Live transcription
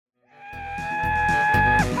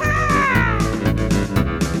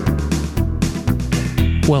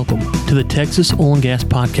Welcome to the Texas Oil and Gas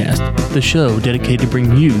Podcast, the show dedicated to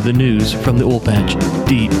bring you the news from the oil patch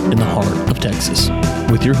deep in the heart of Texas,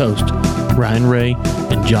 with your hosts, Ryan Ray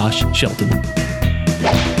and Josh Shelton.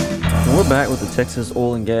 We're back with the Texas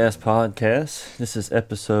Oil and Gas Podcast. This is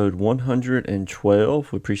episode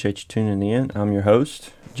 112. We appreciate you tuning in. I'm your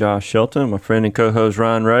host, Josh Shelton, my friend and co-host,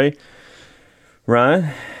 Ryan Ray.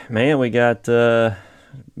 Ryan, man, we got...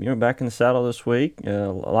 back in the saddle this week.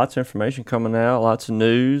 Lots of information coming out, lots of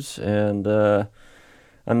news, and I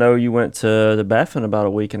know you went to the Baffin about a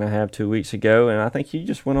week and a half, 2 weeks ago, and I think you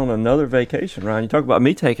just went on another vacation, Ryan. You talk about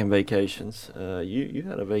me taking vacations. You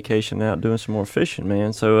had a vacation out doing some more fishing,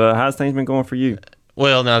 man. So how's things been going for you?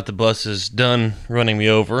 Well, now that the bus is done running me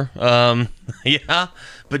over, yeah.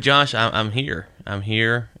 But Josh, I'm here.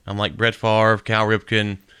 I'm like Brett Favre, Cal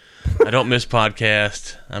Ripken. I don't miss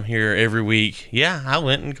podcast. I'm here every week. Yeah, I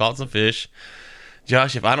went and caught some fish.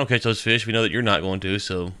 Josh, if I don't catch those fish, we know that you're not going to,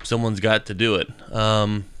 so someone's got to do it.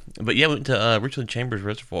 But yeah, I went to Richland Chambers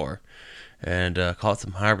Reservoir and caught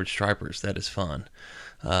some hybrid stripers. That is fun.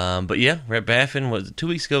 But yeah, we're at Baffin. Was 2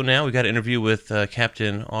 weeks ago now. We got an interview with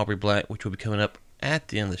Captain Aubrey Black, which will be coming up at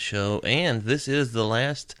the end of the show. And this is the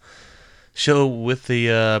last show with the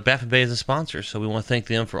Baffin Bay as a sponsor, so we want to thank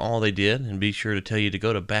them for all they did, and be sure to tell you to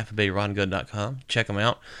go to baffinbayrodandgun.com, check them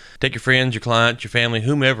out, take your friends, your clients, your family,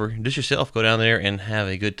 whomever, just yourself, go down there and have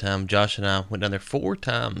a good time. Josh and I went down there 4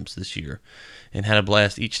 times this year and had a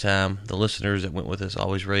blast each time. The listeners that went with us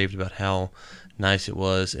always raved about how nice it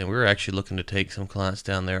was, and we were actually looking to take some clients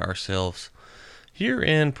down there ourselves here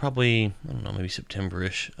in probably, I don't know, maybe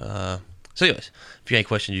September-ish. So anyways, if you have any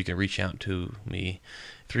questions, you can reach out to me,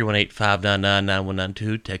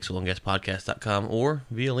 318-599-9192, TexasOilAndGasPodcast.com, or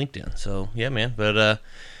via LinkedIn. So, yeah, man. But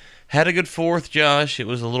had a good 4th, Josh. It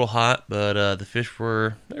was a little hot, but the fish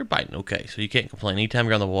they're biting okay, so you can't complain. Anytime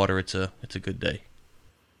you're on the water, it's a good day.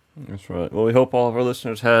 That's right. Well, we hope all of our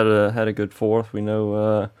listeners had a good 4th. We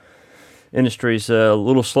know industry's a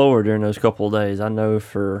little slower during those couple of days. I know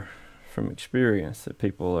from experience that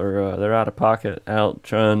people are they're out of pocket, out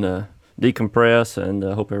trying to decompress, and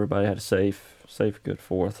hope everybody had a safe, good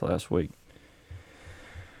 4th last week.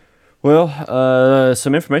 Well,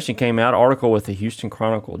 some information came out. Article with the Houston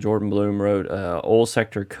Chronicle. Jordan Bloom wrote, "Oil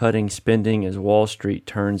sector cutting spending as Wall Street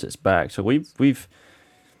turns its back." So we've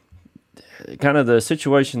kind of the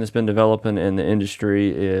situation that's been developing in the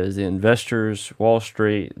industry is the investors, Wall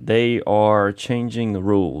Street, they are changing the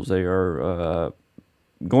rules. They are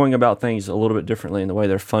going about things a little bit differently in the way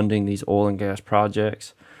they're funding these oil and gas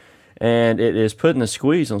projects. And it is putting a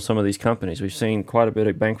squeeze on some of these companies. We've seen quite a bit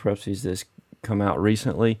of bankruptcies that's come out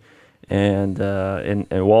recently, and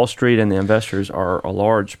Wall Street and the investors are a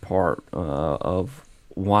large part of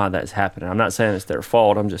why that's happening. I'm not saying it's their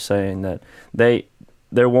fault. I'm just saying that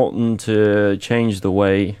they're wanting to change the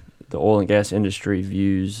way the oil and gas industry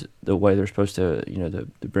views the way they're supposed to, to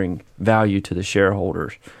bring value to the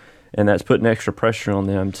shareholders, and that's putting extra pressure on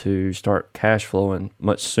them to start cash flowing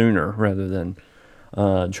much sooner rather than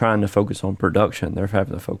trying to focus on production. They're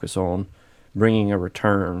having to focus on bringing a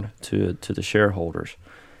return to the shareholders.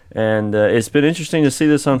 And it's been interesting to see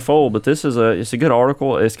this unfold, but it's a good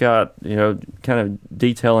article. It's got, kind of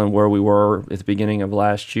detailing where we were at the beginning of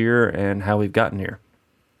last year and how we've gotten here.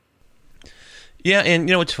 Yeah, and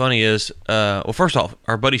what's funny is, first off,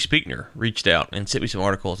 our buddy Speakner reached out and sent me some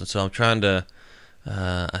articles, and so I'm trying to,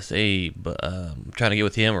 I'm trying to get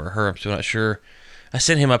with him or her, I'm still not sure. I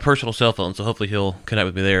sent him my personal cell phone, so hopefully he'll connect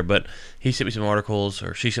with me there. But he sent me some articles,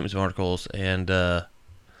 or she sent me some articles, and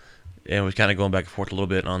was kind of going back and forth a little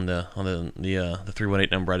bit on the 318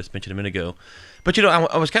 number I just mentioned a minute ago. But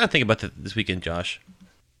I was kind of thinking about that this weekend, Josh.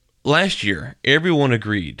 Last year, everyone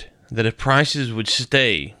agreed that if prices would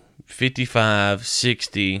stay 55,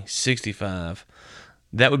 60, 65,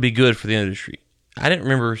 that would be good for the industry. I didn't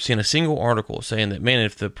remember seeing a single article saying that, man,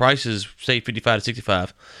 if the prices stay 55 to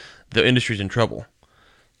 65, the industry's in trouble.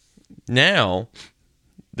 Now,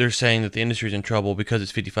 they're saying that the industry's in trouble because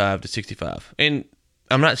it's 55 to 65. And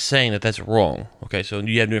I'm not saying that that's wrong. Okay, so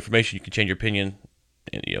you have new information, you can change your opinion.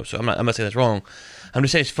 And, so I'm not saying that's wrong. I'm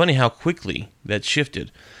just saying it's funny how quickly that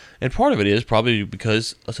shifted. And part of it is probably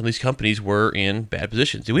because some of these companies were in bad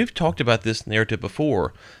positions. And we've talked about this narrative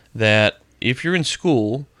before, that if you're in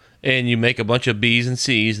school and you make a bunch of B's and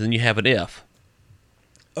C's, then you have an F.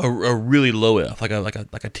 A really low F, like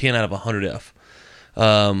a 10 out of 100 F.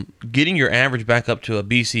 Getting your average back up to a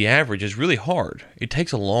BC average is really hard. It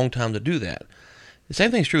takes a long time to do that. The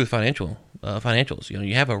same thing's true with financials.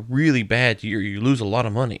 You have a really bad year, you lose a lot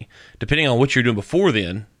of money. Depending on what you're doing before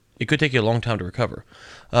then, it could take you a long time to recover.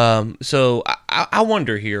 So I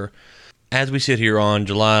wonder here, as we sit here on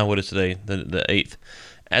July, what is today, the 8th,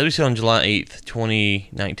 as we said on July 8th,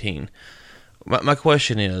 2019, my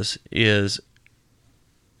question is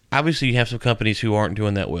obviously you have some companies who aren't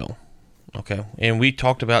doing that well. Okay, and we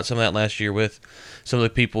talked about some of that last year with some of the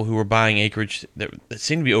people who were buying acreage that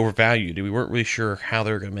seemed to be overvalued, and we weren't really sure how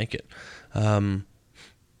they were going to make it.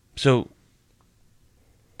 So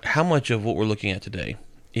how much of what we're looking at today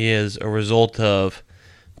is a result of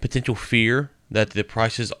potential fear that the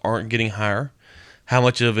prices aren't getting higher? How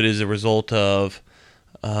much of it is a result of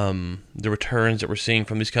the returns that we're seeing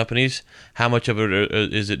from these companies? How much of it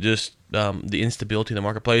is it just the instability in the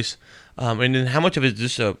marketplace? And then how much of it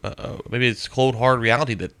is just maybe it's cold hard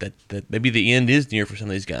reality that maybe the end is near for some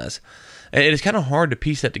of these guys? And it's kind of hard to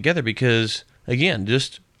piece that together because, again,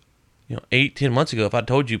 just 8-10 months ago, if I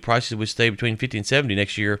told you prices would stay between 50 and 70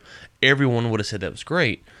 next year, everyone would have said that was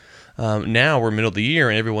great. Now we're middle of the year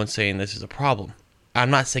and everyone's saying this is a problem.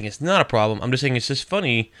 I'm not saying it's not a problem. I'm just saying it's just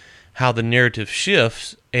funny how the narrative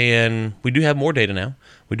shifts, and we do have more data now.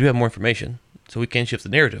 We do have more information, so we can shift the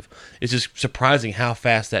narrative. It's just surprising how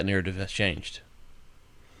fast that narrative has changed.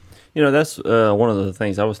 That's one of the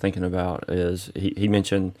things I was thinking about is he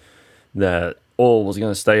mentioned that oil was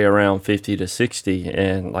going to stay around 50 to 60,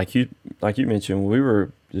 and like you mentioned, we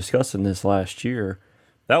were discussing this last year.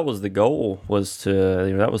 That was the goal, was to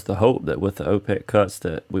that was the hope that with the OPEC cuts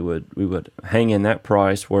that we would hang in that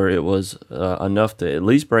price where it was enough to at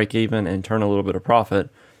least break even and turn a little bit of profit,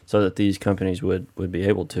 so that these companies would be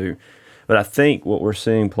able to. But I think what we're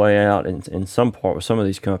seeing play out in some part with some of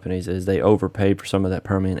these companies is they overpaid for some of that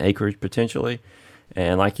Permian acreage potentially,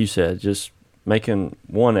 and like you said, just making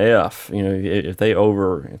one F. If they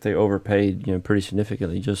overpaid pretty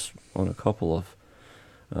significantly just on a couple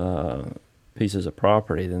of pieces of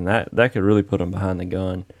property, then that could really put them behind the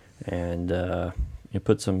gun and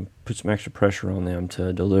put some extra pressure on them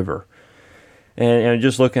to deliver. And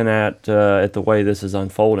just looking at the way this is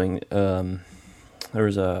unfolding, there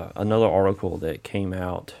was another article that came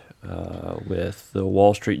out with the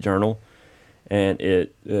Wall Street Journal, and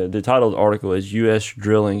the title of the article is "U.S.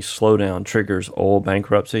 Drilling Slowdown Triggers Oil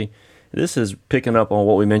Bankruptcy." This is picking up on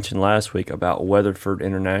what we mentioned last week about Weatherford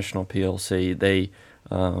International PLC. They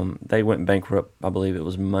went bankrupt, I believe it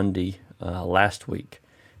was Monday last week,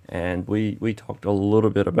 and we talked a little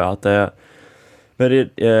bit about that. But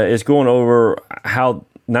it's going over how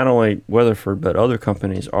not only Weatherford but other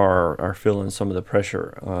companies are feeling some of the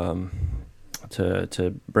pressure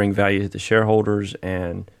to bring value to the shareholders,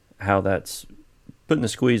 and how that's putting the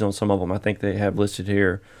squeeze on some of them. I think they have listed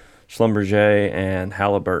here Schlumberger and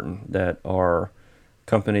Halliburton that are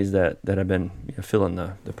companies that have been feeling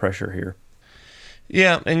the pressure here.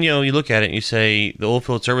 Yeah, and you look at it and you say the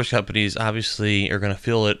oilfield service companies obviously are going to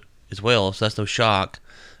feel it as well, so that's no shock,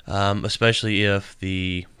 especially if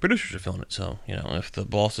the producers are feeling it. So, if the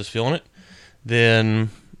boss is feeling it, then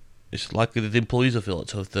it's likely that the employees will feel it.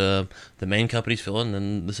 So if the main company's feeling,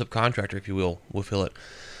 then the subcontractor, if you will feel it.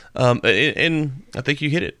 And I think you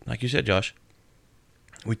hit it, like you said, Josh.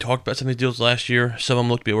 We talked about some of these deals last year. Some of them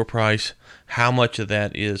look to be overpriced. How much of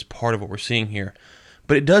that is part of what we're seeing here?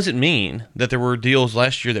 But it doesn't mean that there were deals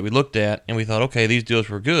last year that we looked at and we thought, okay, these deals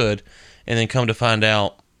were good, and then come to find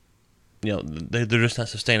out, they're just not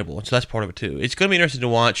sustainable. And so that's part of it too. It's going to be interesting to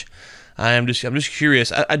watch. I'm just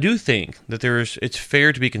curious. I do think that it's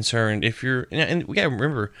fair to be concerned if you're, and we got to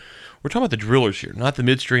remember, we're talking about the drillers here, not the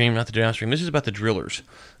midstream, not the downstream. This is about the drillers,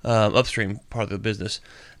 upstream part of the business.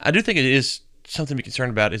 I do think it is something to be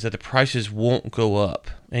concerned about is that the prices won't go up.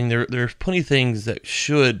 And there's plenty of things that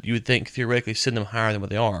you would think, theoretically send them higher than what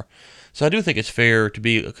they are. So I do think it's fair to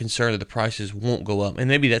be concerned that the prices won't go up. And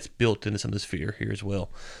maybe that's built into some of this fear here as well.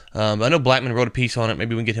 I know Blackman wrote a piece on it.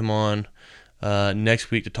 Maybe we can get him on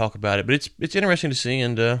next week to talk about it. But it's interesting to see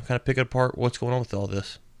and kind of pick apart what's going on with all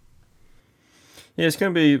this. Yeah, it's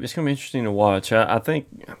gonna be interesting to watch. I think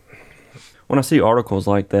when I see articles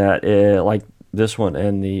like that, like this one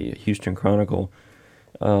and the Houston Chronicle,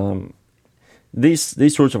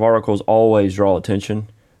 these sorts of articles always draw attention.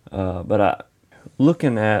 But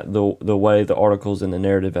looking at the way the articles and the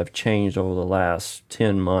narrative have changed over the last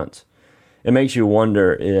 10 months, it makes you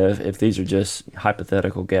wonder if these are just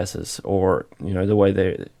hypothetical guesses, or the way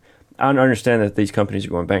they. I understand that these companies are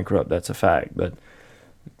going bankrupt. That's a fact, but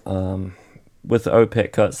with the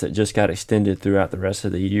OPEC cuts that just got extended throughout the rest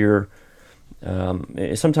of the year,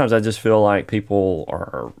 sometimes I just feel like people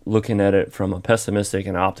are looking at it from a pessimistic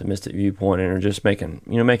and optimistic viewpoint and are just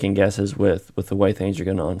making guesses with the way things are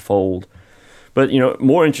going to unfold. But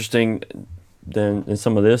more interesting than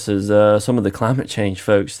some of this is some of the climate change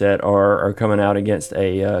folks that are coming out against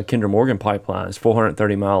a Kinder Morgan pipeline. It's a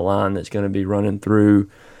 430-mile line that's going to be running through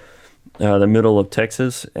the middle of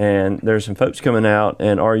Texas, and there's some folks coming out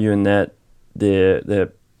and arguing that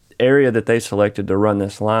the area that they selected to run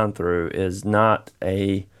this line through is not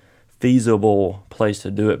a feasible place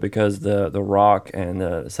to do it because the rock and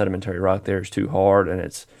the sedimentary rock there is too hard, and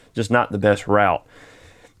it's just not the best route.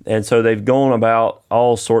 And so they've gone about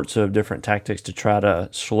all sorts of different tactics to try to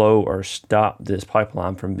slow or stop this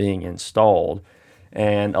pipeline from being installed.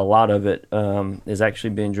 And a lot of it is actually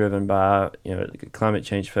being driven by climate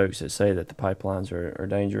change folks that say that the pipelines are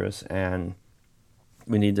dangerous and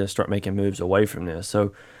we need to start making moves away from this.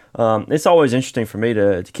 So it's always interesting for me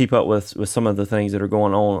to keep up with some of the things that are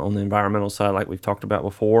going on the environmental side, like we've talked about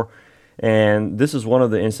before. And this is one of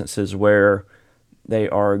the instances where they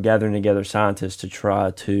are gathering together scientists to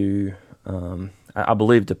try to, I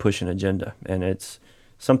believe, to push an agenda. And it's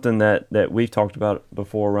something that we've talked about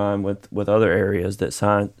before, Ryan, with other areas, that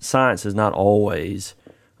science is not always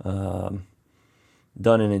done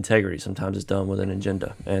in integrity. Sometimes it's done with an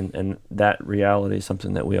agenda. And that reality is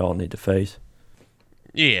something that we all need to face.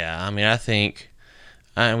 Yeah, I mean, I think,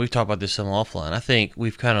 and we've talked about this some offline, I think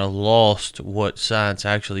we've kind of lost what science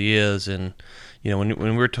actually is. And,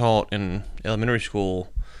 when we're taught in elementary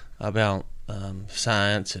school about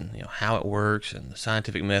science and how it works and the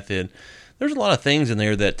scientific method, there's a lot of things in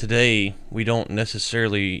there that today we don't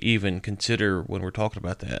necessarily even consider when we're talking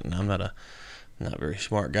about that. And I'm not a very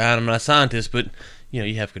smart guy, and I'm not a scientist, but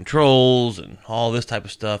you have controls and all this type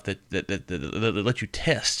of stuff that let you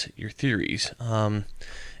test your theories. And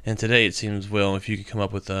today it seems, well, if you can come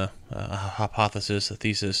up with a hypothesis, a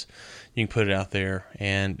thesis, you can put it out there,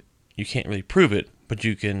 and you can't really prove it, but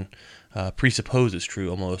you can presuppose it's true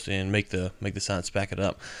almost, and make the science back it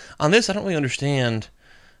up. On this, I don't really understand,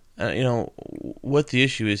 what the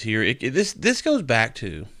issue is here. This goes back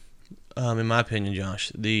to, in my opinion,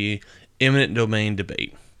 Josh, the eminent domain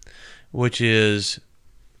debate, which is,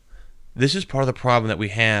 this is part of the problem that we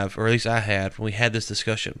have, or at least I had when we had this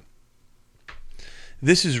discussion.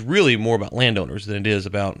 This is really more about landowners than it is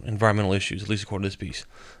about environmental issues, at least according to this piece.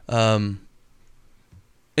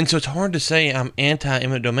 And so it's hard to say I'm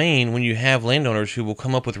anti-eminent domain when you have landowners who will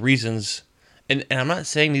come up with reasons, and I'm not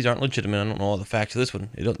saying these aren't legitimate. I don't know all the facts of this one.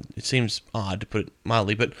 It seems odd, to put it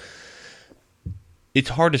mildly, but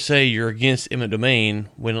it's hard to say you're against eminent domain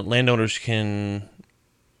when landowners can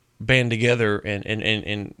band together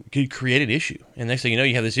and create an issue. And next thing you know,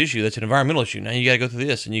 you have this issue that's an environmental issue. Now you got to go through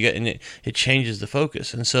this, and it changes the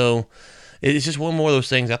focus. And so it's just one more of those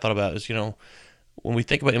things I thought about is, when we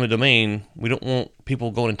think about eminent domain, we don't want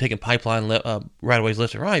people going and taking pipeline right-of-ways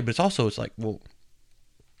left and right, but it's like, well,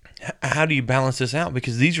 how do you balance this out?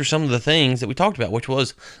 Because these are some of the things that we talked about, which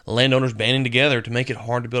was landowners banding together to make it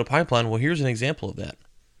hard to build a pipeline. Well, here's an example of that.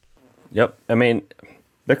 Yep. I mean,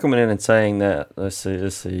 they're coming in and saying that, let's see,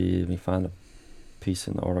 let me find a piece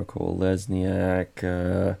in the article.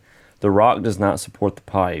 Lesniak, the rock does not support the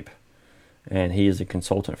pipe, and he is a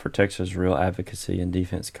consultant for Texas Real Advocacy and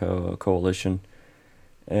Defense Coalition.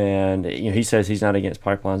 And he says he's not against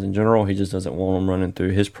pipelines in general. He just doesn't want them running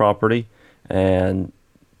through his property. And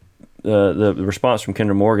the response from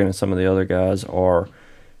Kinder Morgan and some of the other guys are,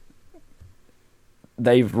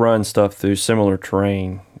 they've run stuff through similar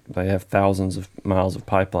terrain. They have thousands of miles of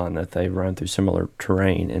pipeline that they run through similar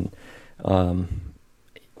terrain. And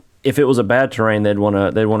if it was a bad terrain, they'd want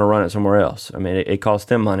to run it somewhere else. I mean, it costs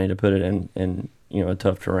them money to put it in a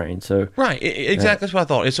tough terrain. So right, exactly. That's what I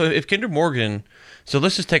thought. So if Kinder Morgan, so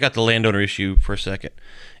let's just take out the landowner issue for a second.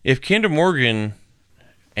 If Kinder Morgan,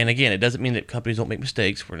 and again, it doesn't mean that companies don't make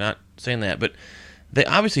mistakes. We're not saying that, but they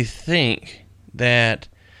obviously think that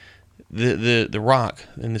the rock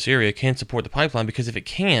in this area can support the pipeline, because if it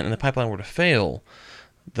can't and the pipeline were to fail,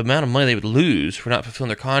 the amount of money they would lose for not fulfilling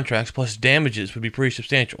their contracts plus damages would be pretty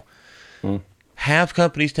substantial. Have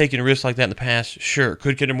companies taken risks like that in the past? Sure.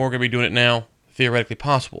 Could Kinder Morgan be doing it now? Theoretically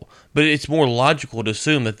possible. But it's more logical to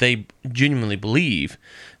assume that they genuinely believe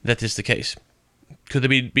that this is the case. Could they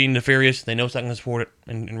be being nefarious? They know it's not going to support it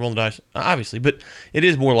and roll the dice? Obviously. But it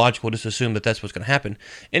is more logical just to assume that that's what's going to happen.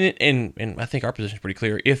 And I think our position is pretty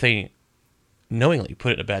clear. If they knowingly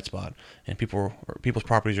put it in a bad spot and people's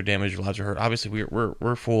properties are damaged or lives are hurt, obviously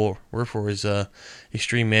we're for as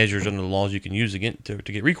extreme measures under the laws you can use again to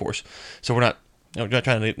get recourse. So we're not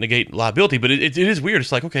trying to negate liability, but it is weird.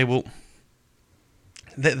 It's like, okay, well,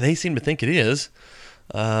 they seem to think it is.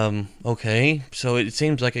 Okay, so it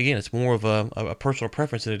seems like, again, it's more of a personal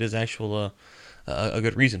preference than it is actual a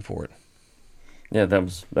good reason for it. Yeah, that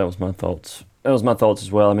was my thoughts. That was my thoughts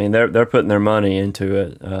as well. I mean, they're putting their money into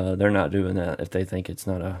it. They're not doing that if they think it's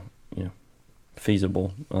not a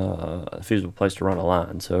feasible place to run a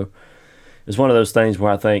line. So it's one of those things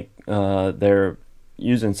where I think they're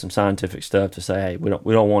using some scientific stuff to say, hey, we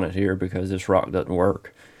don't want it here because this rock doesn't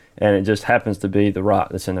work, and it just happens to be the rock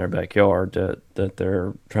that's in their backyard that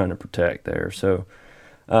they're trying to protect there. So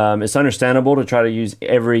it's understandable to try to use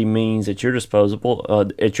every means at your disposal.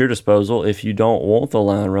 If you don't want the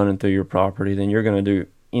line running through your property, then you're going to do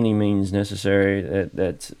any means necessary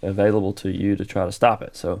that's available to you to try to stop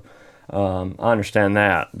it. So I understand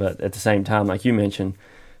that, but at the same time, like you mentioned,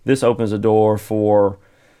 this opens a door for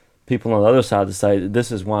people on the other side to say that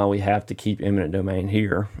this is why we have to keep eminent domain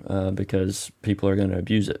here, because people are going to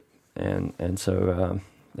abuse it, and so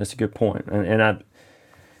that's a good point. And I,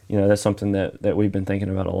 that's something that we've been thinking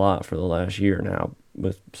about a lot for the last year now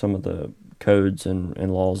with some of the codes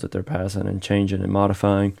and laws that they're passing and changing and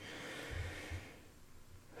modifying.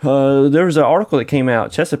 There was an article that came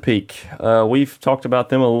out, Chesapeake. We've talked about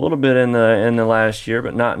them a little bit in the last year,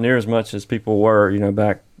 but not near as much as people were,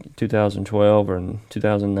 back 2012 or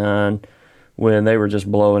 2009 when they were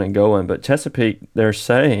just blowing and going. But Chesapeake, they're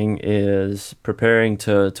saying, is preparing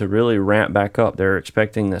to really ramp back up. They're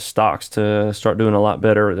expecting the stocks to start doing a lot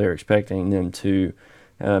better. They're expecting them to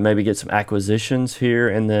maybe get some acquisitions here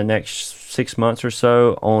in the next 6 months or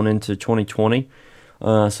so on into 2020.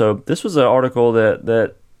 So this was an article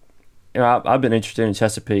that I've been interested in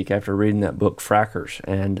Chesapeake after reading that book, Frackers,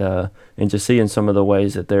 and just seeing some of the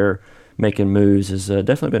ways that they're making moves has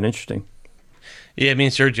definitely been interesting. Yeah, me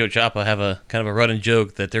and Sergio Chapa have a kind of a running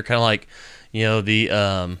joke that they're kind of like,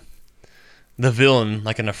 the villain,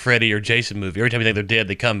 like in a Freddy or Jason movie. Every time you think they're dead,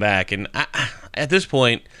 they come back. And at this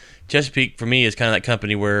point, Chesapeake for me is kind of that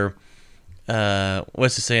company where,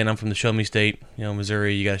 what's the saying? I'm from the Show Me State,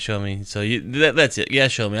 Missouri. You got to show me. So that's it. Yeah,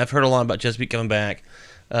 show me. I've heard a lot about Chesapeake coming back.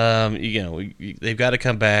 They've got to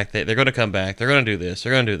come back. They're going to come back. They're going to do this.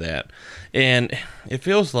 They're going to do that. And it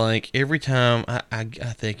feels like every time I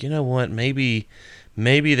think, what, maybe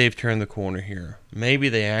they've turned the corner here. Maybe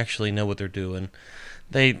they actually know what they're doing.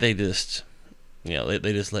 They just, they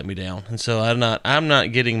just let me down. And so I'm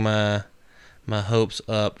not getting my hopes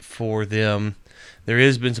up for them. There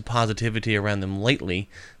has been some positivity around them lately,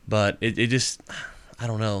 but it just, I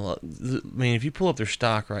don't know. I mean, if you pull up their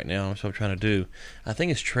stock right now, that's what I'm trying to do. I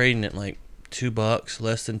think it's trading at like $2,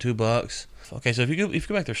 less than $2. Okay, so if you go back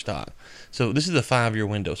to their stock, so this is the 5-year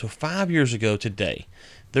window. So 5 years ago today,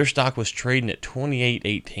 their stock was trading at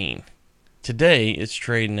 $28.18. Today, it's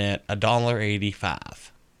trading at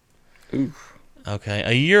 $1.85. Oof. Okay,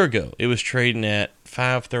 a year ago, it was trading at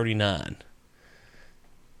 $5.39.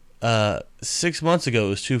 6 months ago, it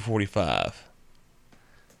was $2.45.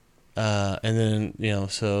 And then, and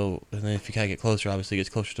then if you kind of get closer, obviously it gets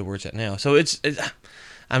closer to where it's at now. So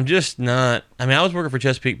I'm just not, I was working for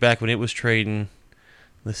Chesapeake back when it was trading,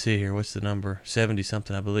 let's see here, what's the number? 70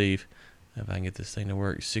 something, I believe. If I can get this thing to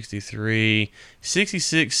work, 63,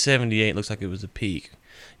 66, 78, looks like it was a peak.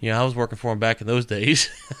 I was working for them back in those days.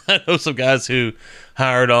 I know some guys who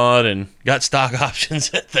hired on and got stock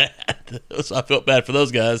options at that. So I felt bad for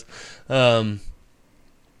those guys.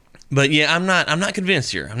 But yeah, I'm not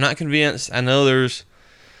convinced here. I'm not convinced. I know there's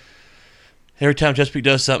every time Chesapeake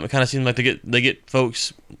does something, it kind of seems like they get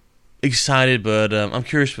folks excited. But I'm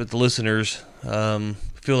curious what the listeners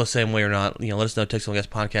feel the same way or not. Let us know.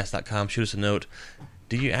 TexasOilGasPodcast.com. Shoot us a note.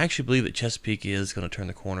 Do you actually believe that Chesapeake is going to turn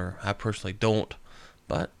the corner? I personally don't,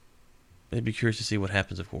 but I'd be curious to see what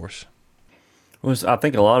happens. Of course. Well, I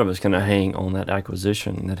think a lot of it's going to hang on that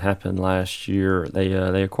acquisition that happened last year.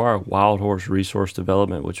 They acquired Wild Horse Resource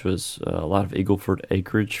Development, which was a lot of Eagle Ford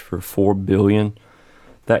acreage for $4 billion.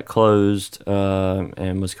 That closed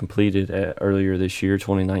and was completed earlier this year,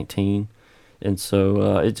 2019. And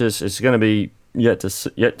so it's going to be yet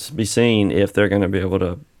to be seen if they're going to be able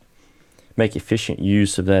to make efficient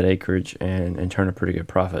use of that acreage and turn a pretty good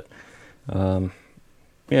profit.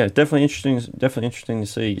 Yeah, it's definitely interesting to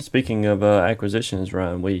see. Speaking of acquisitions,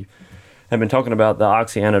 Ryan, we have been talking about the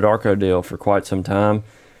Oxy Anadarko deal for quite some time.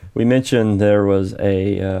 We mentioned there was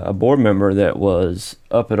a board member that was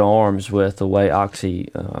up at arms with the way Oxy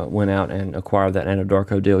went out and acquired that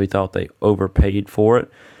Anadarko deal. He thought they overpaid for it.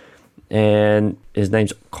 And his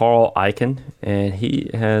name's Carl Icahn, and he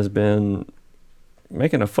has been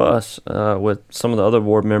making a fuss with some of the other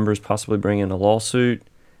board members, possibly bringing a lawsuit,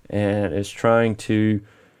 and is trying to...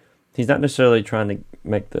 He's not necessarily trying to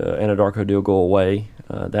make the Anadarko deal go away.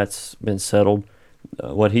 That's been settled.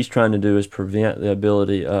 What he's trying to do is prevent the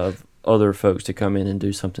ability of other folks to come in and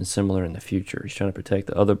do something similar in the future. He's trying to protect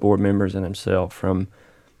the other board members and himself from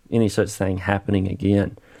any such thing happening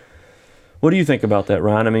again. What do you think about that,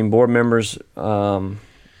 Ryan? I mean, board members,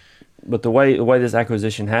 but the way this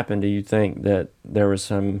acquisition happened, do you think that there was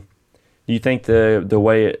some? Do you think the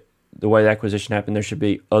way the acquisition happened, there should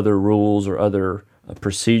be other rules or other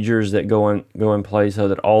procedures that go in place so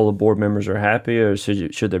that all the board members are happy, or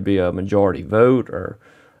should there be a majority vote? Or,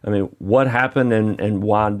 I mean, what happened and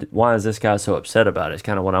why is this guy so upset about it? It's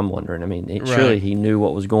kind of what I'm wondering. I mean, surely he knew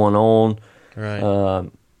what was going on. Right.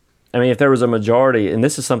 I mean, if there was a majority, and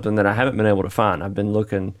this is something that I haven't been able to find, I've been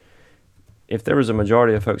looking. If there was a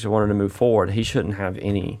majority of folks that wanted to move forward, he shouldn't have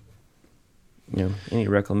any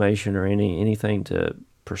reclamation or anything to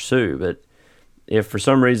pursue. But if for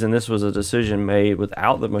some reason this was a decision made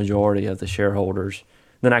without the majority of the shareholders,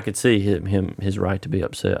 then I could see his right to be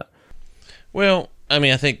upset. Well, I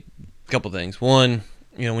mean, I think a couple things. One,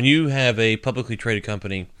 when you have a publicly traded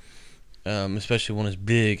company, especially one as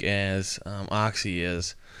big as Oxy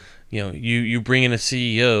is, you bring in a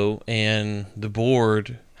CEO and the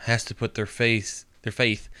board has to put their faith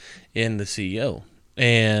in the CEO,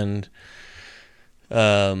 and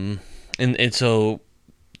so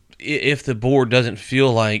if the board doesn't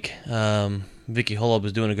feel like Vicki Hollub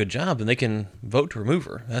is doing a good job, then they can vote to remove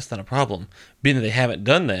her. That's not a problem. Being that they haven't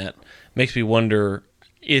done that makes me wonder: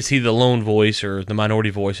 is he the lone voice or the minority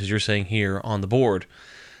voice, as you're saying here, on the board?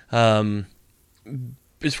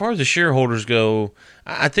 As far as the shareholders go,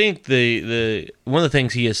 I think the one of the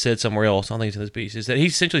things he has said somewhere else, I don't think it's in this piece, is that he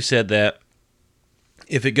essentially said that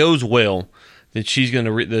if it goes well, then she's going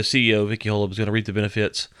to the CEO, Vicki Hollub, is going to reap the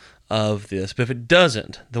benefits of this. But if it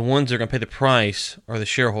doesn't, the ones that are going to pay the price are the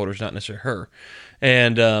shareholders, not necessarily her.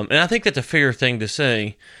 And I think that's a fair thing to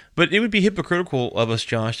say. But it would be hypocritical of us,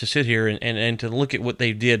 Josh, to sit here and to look at what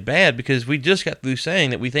they did bad, because we just got through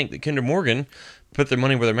saying that we think that Kinder Morgan put their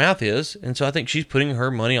money where their mouth is, and so I think she's putting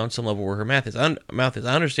her money on some level where her mouth is. I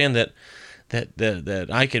understand that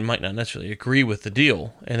Eichen might not necessarily agree with the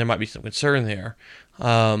deal, and there might be some concern there,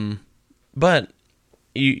 but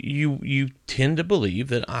you tend to believe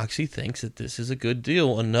that Oxy thinks that this is a good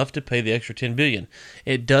deal, enough to pay the extra $10 billion.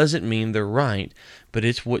 It doesn't mean they're right, but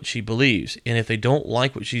it's what she believes. And if they don't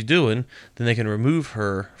like what she's doing, then they can remove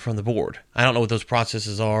her from the board. I don't know what those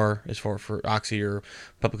processes are as far for Oxy or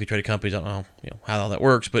publicly traded companies. I don't know, how all that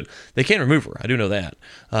works, but they can remove her. I do know that.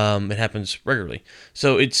 It happens regularly.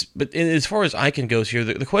 So but as far as Eichen goes here,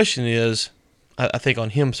 the question is, I think on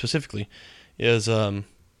him specifically, is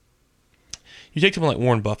you take someone like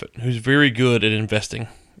Warren Buffett, who's very good at investing,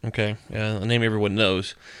 okay, a name everyone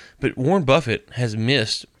knows, but Warren Buffett has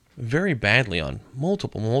missed very badly on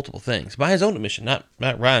multiple things by his own admission. Not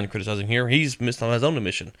Ryan criticizing here; he's missed on his own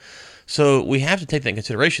admission. So we have to take that in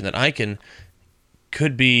consideration, that Eichen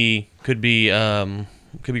could be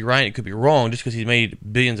right, it could be wrong. Just because he's made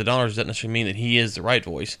billions of dollars doesn't necessarily mean that he is the right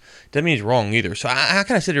voice. Doesn't mean he's wrong either. So I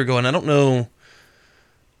kind of sit here going, I don't know.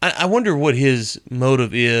 I wonder what his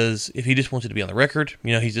motive is, if he just wants it to be on the record.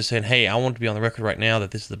 He's just saying, hey, I want to be on the record right now that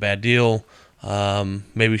this is a bad deal.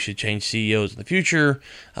 Maybe we should change CEOs in the future.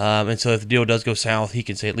 And so if the deal does go south, he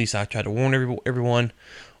can say, at least I tried to warn everyone.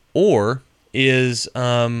 Or is,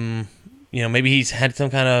 maybe he's had some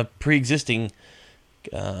kind of pre-existing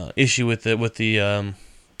issue with the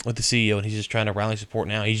CEO, and he's just trying to rally support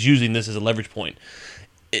now. He's using this as a leverage point.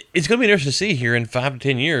 It's going to be interesting to see here in 5 to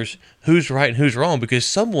 10 years who's right and who's wrong, because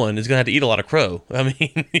someone is going to have to eat a lot of crow. I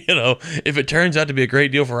mean, if it turns out to be a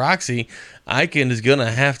great deal for Oxy, Eichen is going to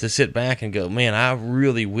have to sit back and go, man, I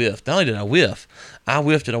really whiffed. Not only did I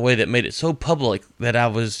whiffed in a way that made it so public that I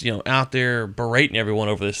was, out there berating everyone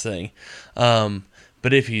over this thing.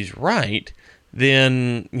 But if he's right,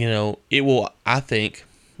 then, it will, I think,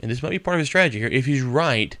 and this might be part of his strategy here, if he's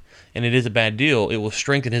right, and it is a bad deal, it will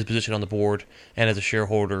strengthen his position on the board and as a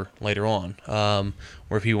shareholder later on.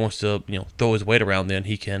 Or if he wants to, throw his weight around, then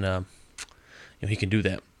he can, he can do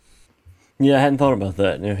that. Yeah, I hadn't thought about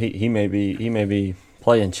that. He may be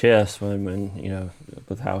playing chess when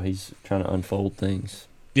with how he's trying to unfold things.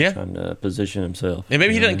 Yeah, trying to position himself. And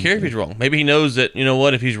maybe he doesn't care if he's wrong. Maybe he knows that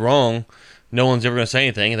if he's wrong, no one's ever going to say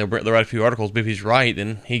anything, and they'll write a few articles. But if he's right,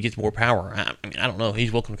 then he gets more power. I don't know.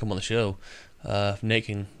 He's welcome to come on the show. If Nate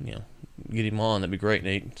can, get him on, that'd be great,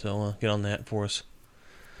 Nate. So get on that for us.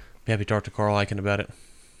 Be happy to talk to Carl Eichen about it.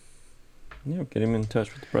 Yeah, get him in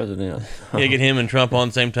touch with the president. Yeah, get him and Trump on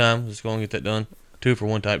the same time. Just go and get that done.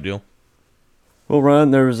 2-for-1 type deal. Well,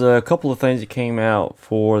 Ryan, there was a couple of things that came out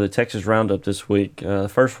for the Texas Roundup this week. The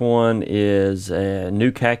first one is a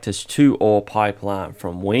new Cactus II oil pipeline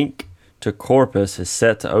from Wink to Corpus is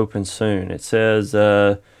set to open soon. It says,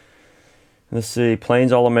 let's see,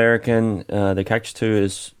 Plains All-American, the Cactus II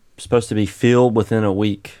is supposed to be filled within a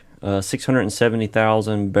week,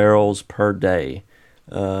 670,000 barrels per day.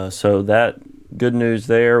 So that good news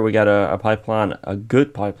there. We got a pipeline, a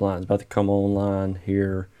good pipeline is about to come online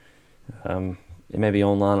here. It may be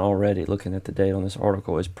online already. Looking at the date on this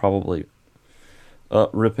article, it's probably up,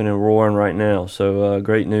 ripping and roaring right now. So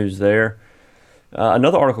great news there.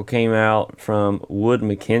 Another article came out from Wood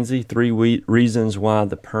Mackenzie, 3 reasons why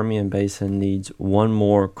the Permian Basin needs one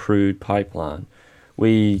more crude pipeline.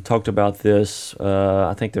 We talked about this.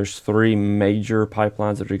 I think there's 3 major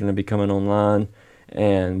pipelines that are going to be coming online.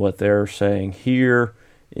 And what they're saying here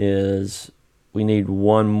is we need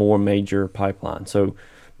one more major pipeline. So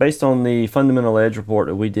based on the Fundamental Edge report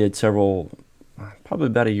that we did probably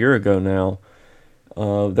about a year ago now,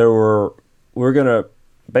 we're going to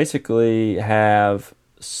basically have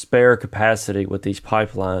spare capacity with these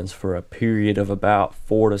pipelines for a period of about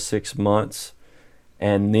 4 to 6 months.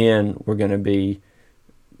 And then we're going to be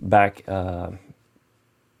back in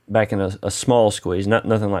a small squeeze, not a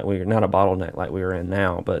bottleneck like we are in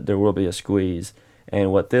now, but there will be a squeeze.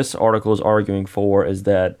 And what this article is arguing for is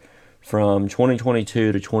that from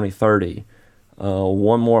 2022 to 2030,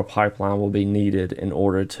 one more pipeline will be needed in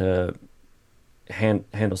order to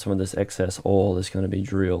handle some of this excess oil that's going to be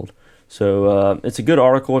drilled. So it's a good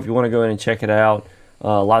article if you want to go in and check it out.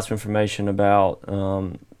 Lots of information about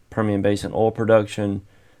Permian Basin oil production,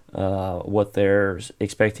 what they're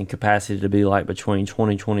expecting capacity to be like between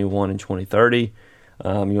 2021 and 2030. You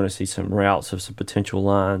want to see some routes of some potential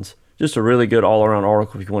lines. Just a really good all-around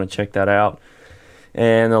article if you want to check that out.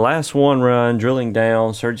 And the last one, Ryan, drilling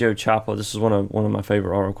down, Sergio Chapa. This is one of my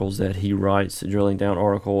favorite articles that he writes, the drilling down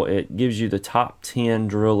article. It gives you the top 10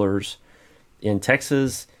 drillers in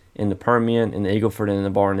Texas, in the Permian, in the Eagle Ford, and in the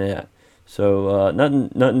Barnett. So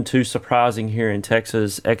nothing too surprising here in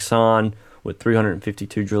Texas. Exxon with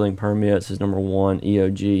 352 drilling permits is number 1.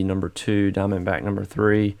 EOG number 2. Diamondback number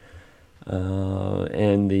 3.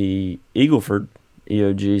 And the Eagle Ford,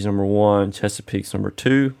 EOG is number 1. Chesapeake's number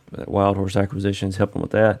 2. Wild Horse Acquisitions helping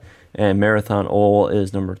with that. And Marathon Oil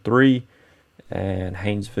is number 3. And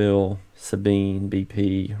Haynesville, Sabine,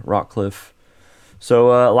 BP, Rockcliffe. So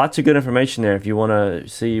lots of good information there. If you want to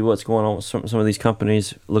see what's going on with some of these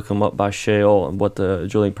companies, look them up by shale and what the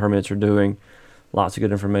drilling permits are doing. Lots of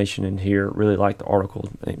good information in here. Really like the article.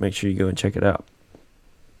 Make sure you go and check it out.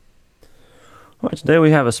 All right, today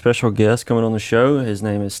we have a special guest coming on the show. His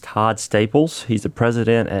name is Todd Staples. He's the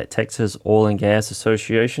president at Texas Oil and Gas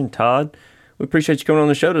Association. Todd, we appreciate you coming on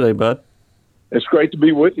the show today, bud. It's great to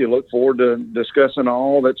be with you. Look forward to discussing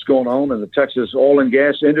all that's going on in the Texas oil and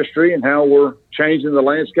gas industry and how we're changing the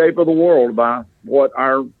landscape of the world by what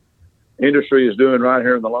our industry is doing right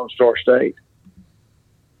here in the Lone Star State.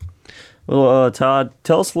 Well, Todd,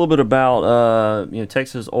 tell us a little bit about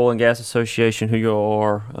Texas Oil and Gas Association, who you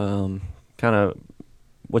are, kind of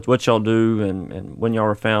what y'all do and when y'all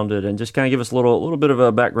were founded, and just kind of give us a little bit of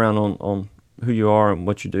a background on who you are and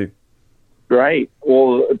what you do. Great.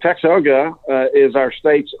 Well, TexOGA is our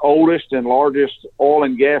state's oldest and largest oil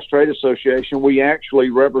and gas trade association. We actually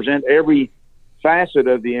represent every facet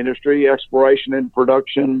of the industry: exploration and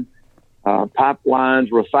production, pipelines,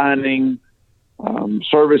 refining,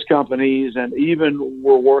 service companies, and even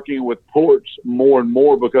we're working with ports more and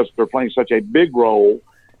more because they're playing such a big role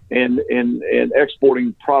in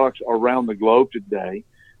exporting products around the globe today.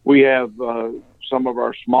 We have some of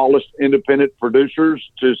our smallest independent producers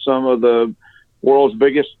to some of the world's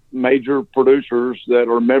biggest major producers that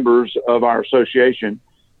are members of our association.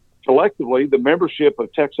 Collectively, the membership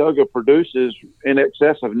of TexOGA produces in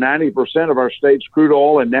excess of 90% of our state's crude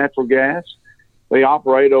oil and natural gas. They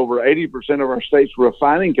operate over 80% of our state's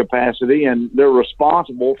refining capacity, and they're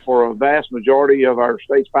responsible for a vast majority of our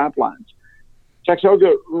state's pipelines.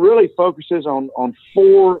 TexOGA really focuses on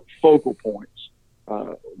 4 focal points: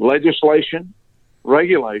 legislation,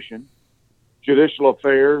 regulation, judicial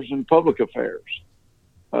affairs, and public affairs.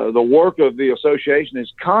 The work of the association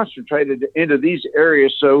is concentrated into these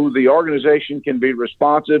areas so the organization can be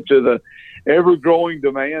responsive to the ever-growing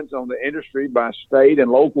demands on the industry by state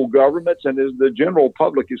and local governments and as the general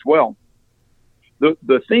public as well.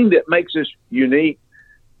 The thing that makes us unique,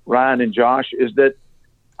 Ryan and Josh, is that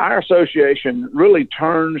our association really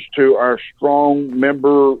turns to our strong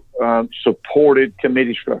member supported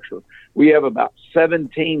committee structure. We have about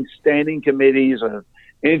 17 standing committees of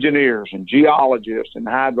engineers and geologists and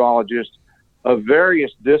hydrologists of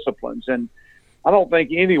various disciplines. And I don't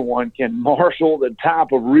think anyone can marshal the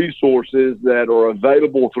type of resources that are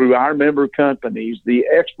available through our member companies, the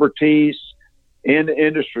expertise in the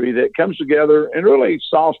industry that comes together and really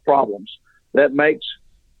solves problems that makes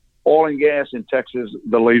oil and gas in Texas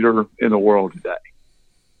the leader in the world today.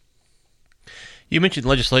 You mentioned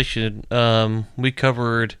legislation. We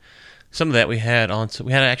covered some of that we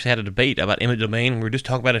actually had a debate about eminent domain. We were just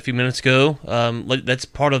talking about it a few minutes ago. That's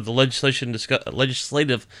part of the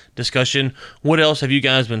legislative discussion. What else have you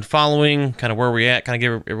guys been following? Kind of where we're at. Kind of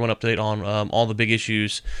give everyone an update on all the big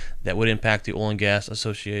issues that would impact the oil and gas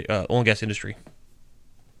industry.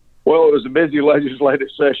 Well, it was a busy legislative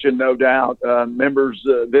session, no doubt. Members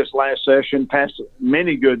this last session passed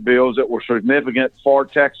many good bills that were significant for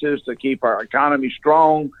Texas to keep our economy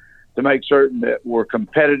strong, to make certain that we're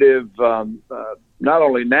competitive not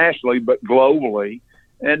only nationally but globally.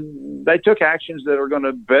 And they took actions that are going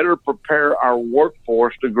to better prepare our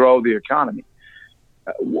workforce to grow the economy.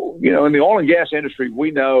 In the oil and gas industry,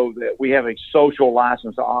 we know that we have a social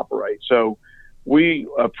license to operate. So we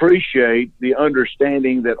appreciate the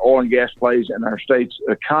understanding that oil and gas plays in our state's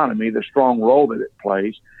economy, the strong role that it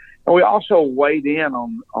plays. And we also weighed in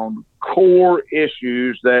on core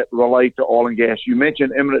issues that relate to oil and gas. You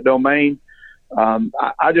mentioned eminent domain.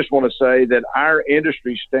 I just want to say that our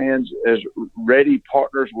industry stands as ready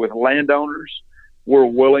partners with landowners. We're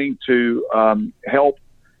willing to help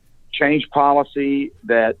change policy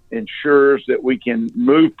that ensures that we can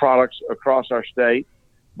move products across our state,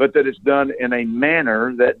 but that it's done in a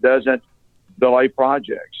manner that doesn't delay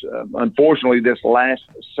projects. Unfortunately, this last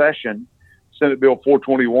session, Senate Bill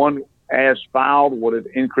 421, as filed, would have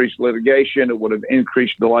increased litigation. It would have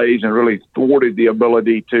increased delays and really thwarted the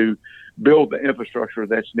ability to build the infrastructure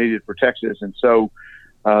that's needed for Texas. And so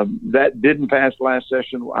that didn't pass last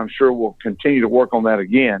session. I'm sure we'll continue to work on that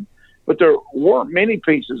again. But there were many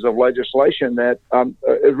pieces of legislation that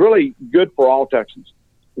is really good for all Texans.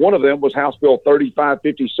 One of them was House Bill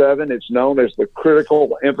 3557. It's known as the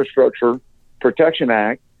Critical Infrastructure Protection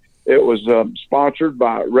Act. It was sponsored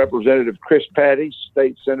by Representative Chris Patty,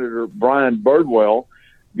 State Senator Brian Birdwell.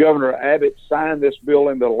 Governor Abbott signed this bill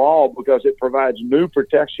into law because it provides new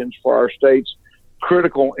protections for our state's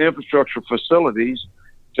critical infrastructure facilities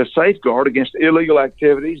to safeguard against illegal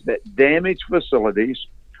activities that damage facilities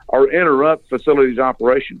or interrupt facilities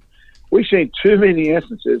operation. We've seen too many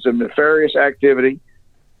instances of nefarious activity,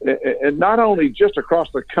 and not only just across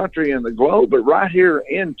the country and the globe, but right here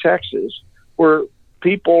in Texas, where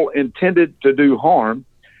people intended to do harm,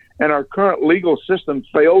 and our current legal system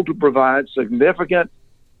failed to provide significant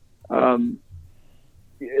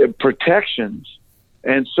protections.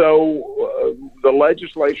 And so the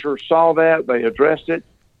legislature saw that, they addressed it,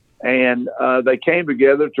 and they came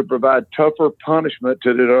together to provide tougher punishment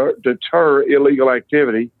to deter illegal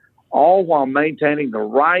activity, all while maintaining the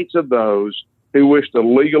rights of those who wish to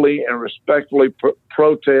legally and respectfully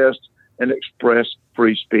protest and express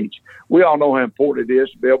free speech. We all know how important it is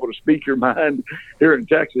to be able to speak your mind here in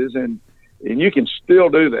Texas, and you can still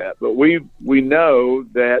do that. But we know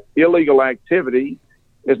that illegal activity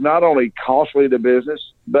is not only costly to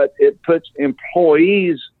business, but it puts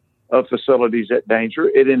employees of facilities at danger.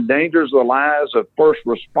 It endangers the lives of first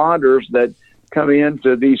responders that come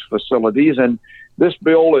into these facilities. And this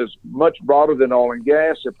bill is much broader than oil and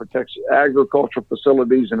gas. It protects agricultural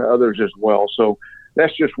facilities and others as well. So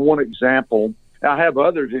that's just one example. I have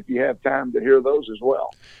others if you have time to hear those as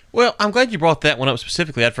well. Well, I'm glad you brought that one up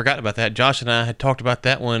specifically. I'd forgotten about that. Josh and I had talked about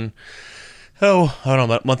that one, I don't know,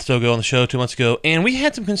 about a month or so ago on the show, 2 months ago, and we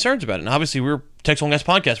had some concerns about it. And obviously, we're Texas Oil and Gas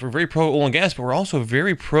Podcast. We're very pro oil and gas, but we're also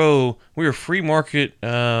very we are free market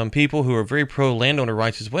people who are very pro landowner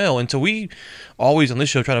rights as well. And so we always on this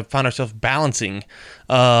show try to find ourselves balancing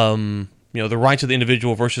the rights of the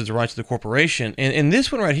individual versus the rights of the corporation. And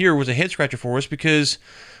this one right here was a head scratcher for us because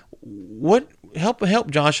help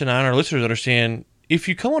Josh and I and our listeners understand, if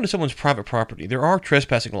you come onto someone's private property, there are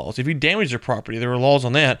trespassing laws. If you damage their property, there are laws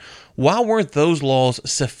on that. Why weren't those laws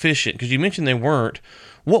sufficient? Because you mentioned they weren't.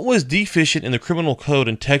 What was deficient in the criminal code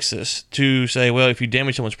in Texas to say, well, if you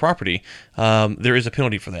damage someone's property, there is a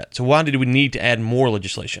penalty for that? So why did we need to add more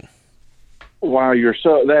legislation? Wow,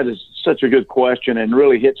 that is such a good question, and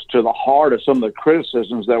really hits to the heart of some of the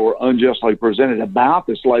criticisms that were unjustly presented about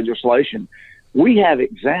this legislation. We have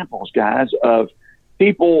examples, guys, of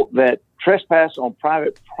people that trespass on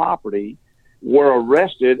private property, were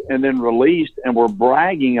arrested and then released, and were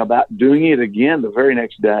bragging about doing it again the very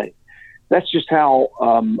next day. That's just how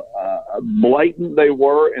blatant they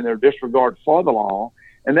were in their disregard for the law.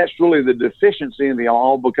 And that's really the deficiency in the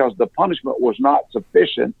law, because the punishment was not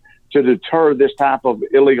sufficient to deter this type of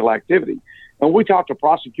illegal activity. And we talked to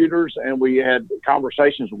prosecutors and we had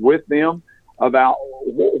conversations with them about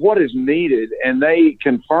what is needed. And they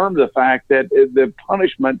confirmed the fact that the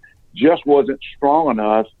punishment just wasn't strong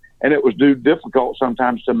enough, and it was too difficult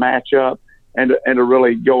sometimes to match up and to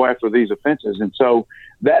really go after these offenses. And so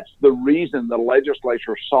that's the reason the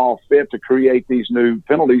legislature saw fit to create these new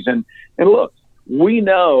penalties. And look, we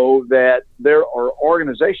know that there are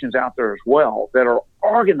organizations out there as well that are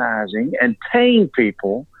organizing and paying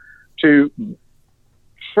people to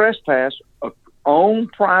trespass on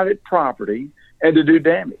private property and to do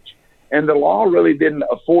damage. And the law really didn't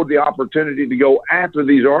afford the opportunity to go after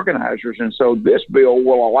these organizers. And so this bill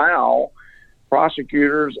will allow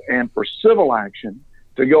prosecutors and for civil action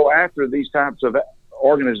to go after these types of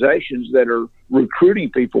organizations that are recruiting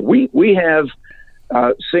people. We have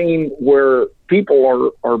seen where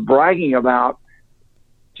people are bragging about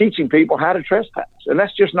teaching people how to trespass. And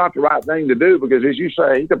that's just not the right thing to do because, as you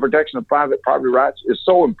say, the protection of private property rights is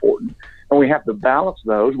so important. And we have to balance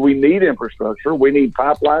those. We need infrastructure. We need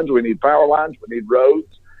pipelines. We need power lines. We need roads.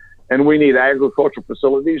 And we need agricultural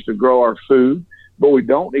facilities to grow our food. But we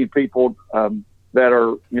don't need people that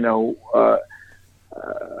are,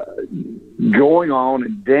 going on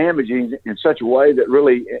and damaging in such a way that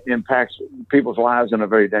really impacts people's lives in a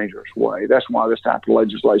very dangerous way. That's why this type of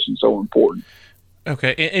legislation is so important.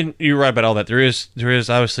 Okay, and you're right about all that. There is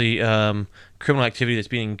obviously criminal activity that's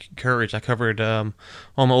being encouraged. I covered on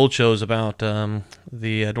my old shows about the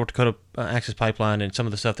North Dakota Access Pipeline and some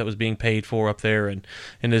of the stuff that was being paid for up there, and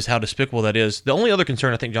is how despicable that is. The only other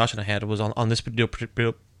concern I think Josh and I had was on this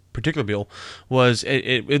particular bill was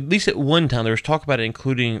at least at one time there was talk about it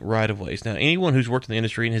including right-of-ways. Now, anyone who's worked in the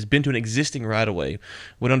industry and has been to an existing right-of-way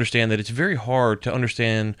would understand that it's very hard to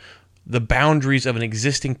understand the boundaries of an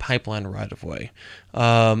existing pipeline right-of-way.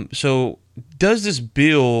 So does this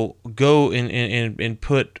bill go and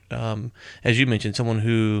put, as you mentioned, someone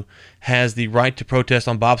who has the right to protest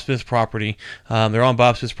on Bob Smith's property, they're on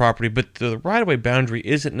Bob Smith's property, but the right-of-way boundary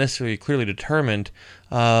isn't necessarily clearly determined.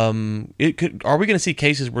 Are we going to see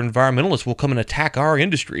cases where environmentalists will come and attack our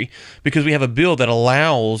industry because we have a bill that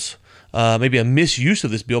allows maybe a misuse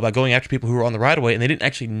of this bill by going after people who are on the right-of-way and they didn't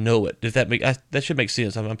actually know it? Does that should make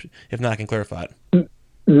sense? If not, I can clarify it.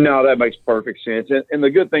 No, that makes perfect sense. And the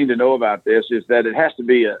good thing to know about this is that it has to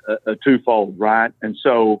be a twofold, right? And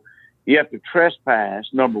so you have to trespass,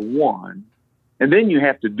 number one, and then you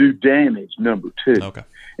have to do damage, number two. Okay.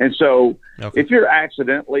 And so if you're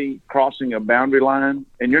accidentally crossing a boundary line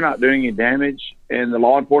and you're not doing any damage and the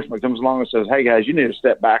law enforcement comes along and says, hey, guys, you need to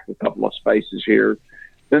step back a couple of spaces here,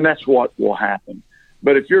 then that's what will happen.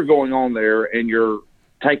 But if you're going on there and you're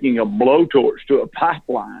taking a blowtorch to a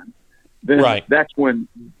pipeline, then that's when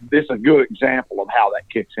this is a good example of how that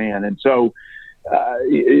kicks in. And so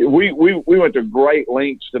we went to great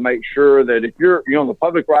lengths to make sure that if you're on the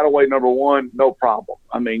public right of way, number one, no problem.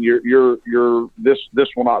 I mean, this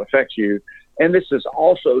will not affect you. And this is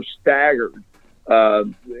also staggered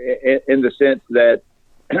in the sense that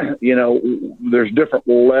there's different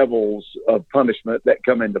levels of punishment that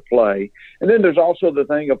come into play. And then there's also the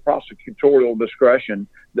thing of prosecutorial discretion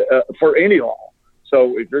for any law.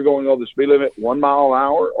 So if you're going over the speed limit 1 mile an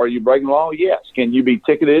hour, are you breaking the law? Yes. Can you be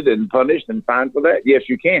ticketed and punished and fined for that? Yes,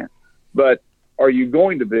 you can. But are you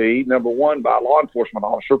going to be, number one, by a law enforcement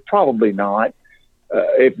officer? Probably not.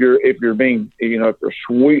 If you're being, if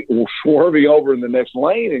you're swerving over in the next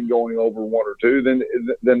lane and going over one or two,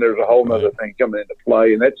 then there's a whole other thing coming into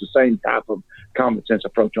play. And that's the same type of common sense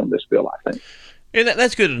approach on this bill, I think. And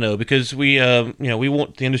that's good to know because we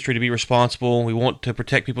want the industry to be responsible. We want to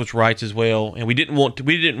protect people's rights as well, and we didn't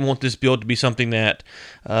want this bill to be something that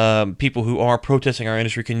people who are protesting our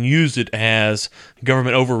industry can use it as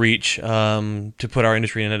government overreach to put our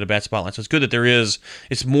industry in a bad spotlight. So it's good that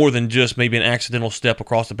it's more than just maybe an accidental step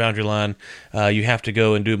across the boundary line. You have to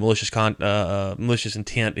go and do malicious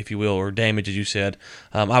intent, if you will, or damage, as you said.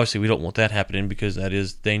 Obviously, we don't want that happening because that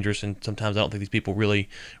is dangerous, and sometimes I don't think these people really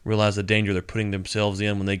realize the danger they're putting themselves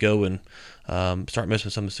in when they go and start messing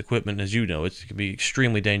with some of this equipment. As you know, it can be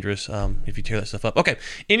extremely dangerous if you tear that stuff up. Okay.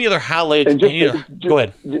 Any other highlights? Go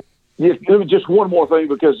ahead. Just one more thing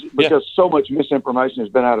because so much misinformation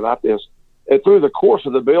has been out about this. Through the course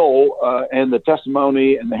of the bill and the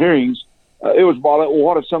testimony and the hearings, it was brought up, well,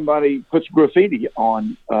 what if somebody puts graffiti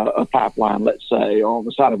on a pipeline, let's say, on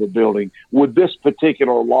the side of a building? Would this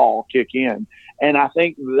particular law kick in? And I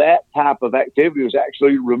think that type of activity was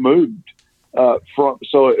actually removed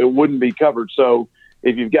so it wouldn't be covered. So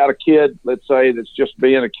if you've got a kid, let's say, that's just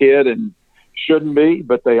being a kid and shouldn't be,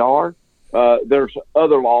 but they are, there's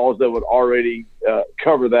other laws that would already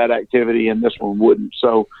cover that activity, and this one wouldn't.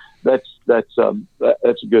 So that's a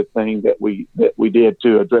good thing that we did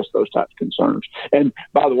to address those types of concerns. And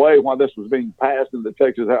by the way, while this was being passed in the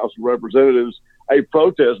Texas House of Representatives, a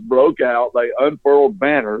protest broke out. They unfurled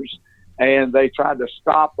banners and they tried to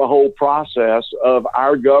stop the whole process of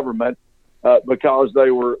our government because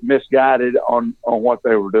they were misguided on what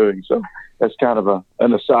they were doing. So that's kind of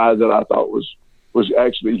an aside that I thought was was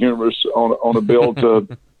actually humorous on a bill to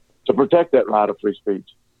protect that right of free speech.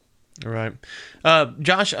 Right.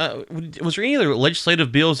 Josh, was there any other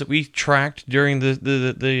legislative bills that we tracked during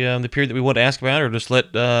the period that we want to ask about, or just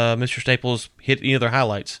let Mr. Staples hit any other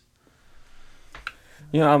highlights?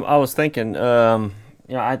 I was thinking, the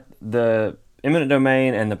eminent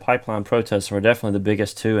domain and the pipeline protests were definitely the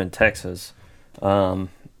biggest two in Texas.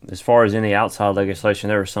 As far as any outside legislation,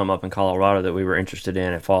 there was some up in Colorado that we were interested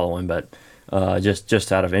in and following, but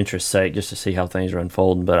just out of interest's sake, just to see how things are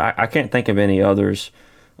unfolding. But I can't think of any others.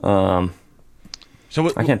 I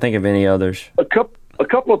can't think of any others. A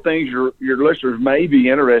couple of things your listeners may be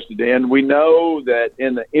interested in. We know that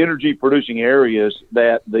in the energy producing areas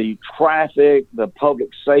that the traffic, the public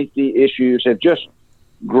safety issues have just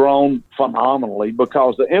grown phenomenally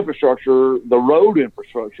because the road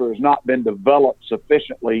infrastructure has not been developed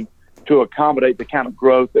sufficiently to accommodate the kind of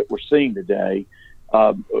growth that we're seeing today.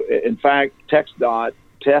 In fact, TxDOT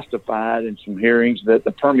testified in some hearings that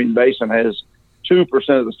the Permian Basin has 2%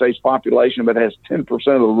 of the state's population, but has 10% of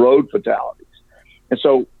the road fatalities. And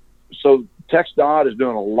so TxDOT is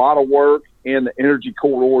doing a lot of work in the energy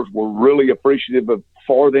corridors. We're really appreciative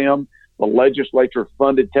for them. The legislature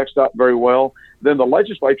funded TxDOT very well. Then the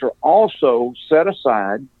legislature also set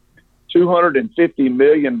aside $250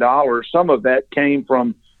 million. Some of that came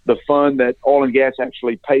from the fund that oil and gas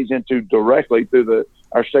actually pays into directly through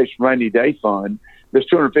our state's rainy day fund. This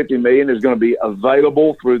 $250 million is going to be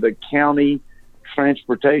available through the County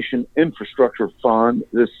Transportation Infrastructure Fund,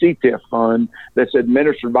 the CTIF fund that's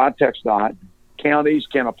administered by TxDOT. Counties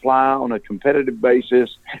can apply on a competitive basis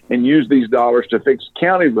and use these dollars to fix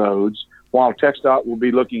county roads, while TxDOT will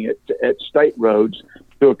be looking at state roads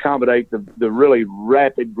to accommodate the really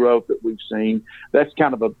rapid growth that we've seen. That's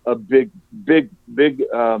kind of a big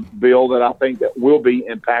bill that I think that will be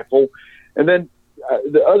impactful. And then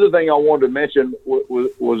the other thing I wanted to mention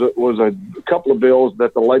was a couple of bills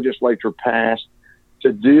that the legislature passed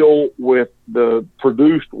to deal with the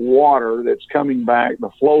produced water that's coming back, the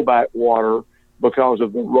flowback water, because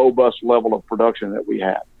of the robust level of production that we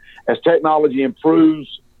have. As technology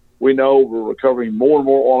improves, we know we're recovering more and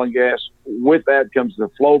more oil and gas. With that comes the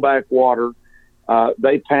flowback water.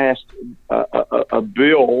 They passed a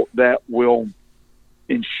bill that will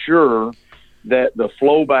ensure that the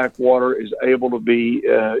flowback water is able to be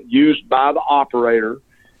used by the operator,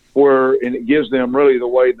 and it gives them really the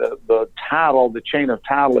way the chain of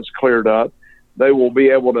title is cleared up. They will be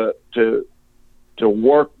able to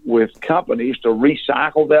work with companies to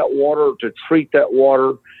recycle that water, to treat that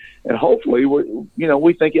water, and hopefully,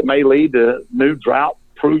 we think it may lead to new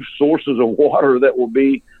drought-proof sources of water that will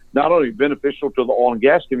be not only beneficial to the oil and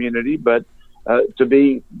gas community, but to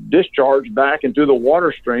be discharged back into the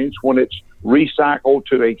water streams when it's recycled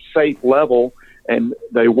to a safe level. And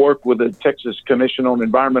they work with the Texas Commission on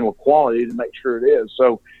Environmental Quality to make sure it is.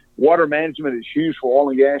 So water management is huge for oil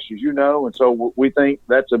and gas, as you know, and so we think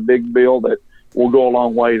that's a big bill that will go a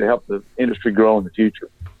long way to help the industry grow in the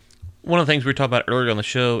future. One of the things we talked about earlier on the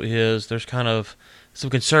show is there's kind of some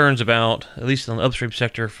concerns about, at least in the upstream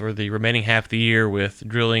sector, for the remaining half of the year with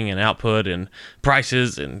drilling and output and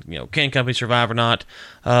prices and, can companies survive or not?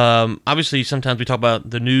 Obviously, sometimes we talk about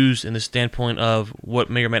the news in the standpoint of what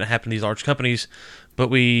may or may not happen to these large companies, but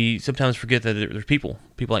we sometimes forget that there's people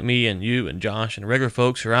like me and you and Josh and regular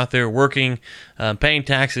folks who are out there working, paying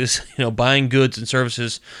taxes, buying goods and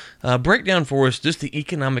services. Break down for us just the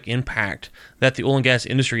economic impact that the oil and gas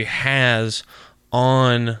industry has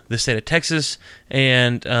on the state of Texas,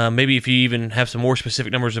 and maybe if you even have some more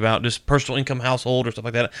specific numbers about just personal income, household, or stuff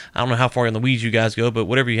like that. I don't know how far in the weeds you guys go, but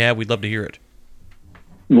whatever you have, we'd love to hear it.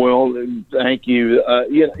 Well, thank you.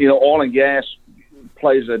 Oil and gas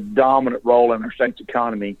plays a dominant role in our state's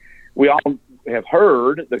economy. We all have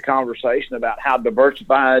heard the conversation about how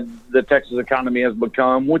diversified the Texas economy has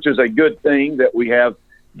become, which is a good thing that we have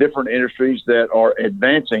different industries that are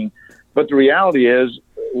advancing. But the reality is,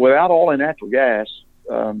 without oil and natural gas,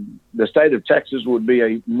 the state of Texas would be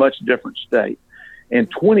a much different state. In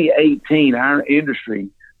 2018, our industry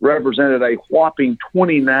represented a whopping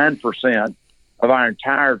 29% of our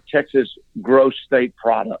entire Texas gross state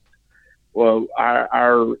product. Well,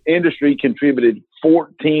 our industry contributed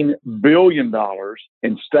 $14 billion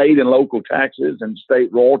in state and local taxes and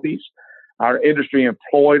state royalties. Our industry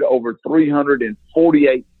employed over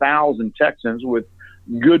 348,000 Texans with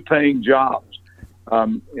good-paying jobs.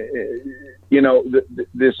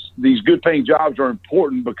 These good-paying jobs are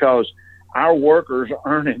important because our workers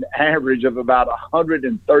earn an average of about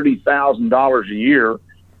 $130,000 a year,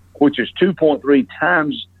 which is 2.3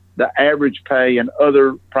 times the average pay in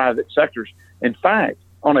other private sectors. In fact,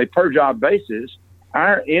 on a per-job basis,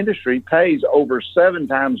 our industry pays over 7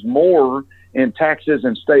 times more in taxes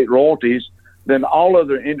and state royalties than all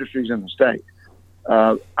other industries in the state.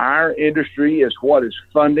 Our industry is what is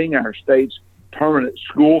funding our state's permanent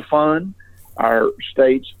school fund, our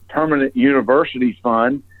state's permanent university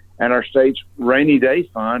fund, and our state's rainy day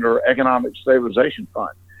fund or economic stabilization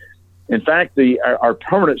fund. In fact, our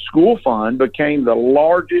permanent school fund became the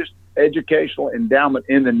largest educational endowment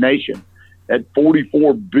in the nation at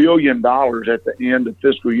 $44 billion at the end of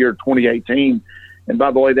fiscal year 2018. And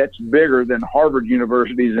by the way, that's bigger than Harvard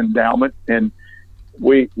University's endowment, and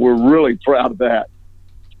we're really proud of that.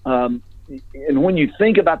 And when you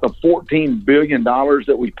think about the $14 billion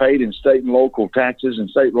that we paid in state and local taxes and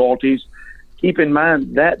state royalties, keep in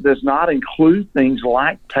mind that does not include things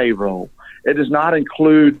like payroll. It does not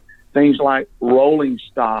include things like rolling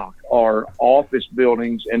stock or office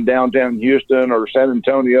buildings in downtown Houston or San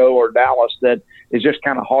Antonio or Dallas that is just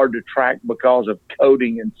kind of hard to track because of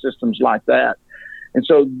coding and systems like that. And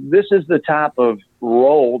so this is the type of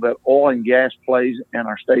role that oil and gas plays in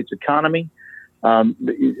our state's economy.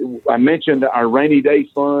 I mentioned our rainy day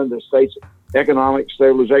fund, the state's economic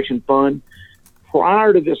stabilization fund.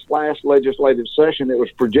 Prior to this last legislative session, it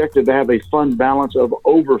was projected to have a fund balance of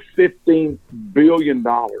over $15 billion.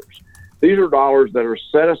 These are dollars that are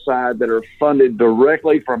set aside that are funded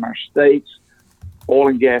directly from our state's oil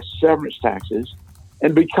and gas severance taxes.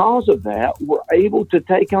 And because of that, we're able to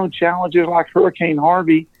take on challenges like Hurricane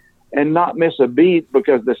Harvey and not miss a beat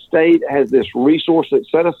because the state has this resource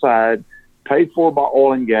that's set aside, paid for by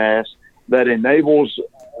oil and gas, that enables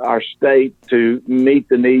our state to meet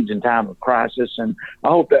the needs in time of crisis. And I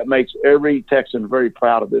hope that makes every Texan very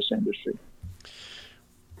proud of this industry.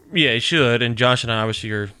 Yeah, it should. And Josh and I obviously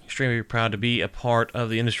are extremely proud to be a part of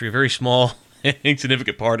the industry, a very small,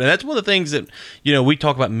 insignificant part. And that's one of the things that, we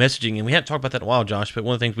talk about messaging, and we haven't talked about that in a while, Josh, but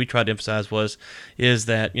one of the things we tried to emphasize is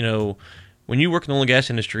that, when you work in the oil and gas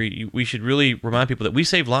industry, we should really remind people that we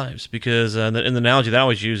save lives because, and the analogy that I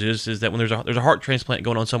always use is that when there's a heart transplant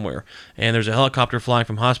going on somewhere and there's a helicopter flying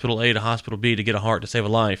from hospital A to hospital B to get a heart to save a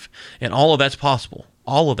life, and all of that's possible.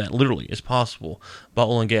 All of that literally is possible by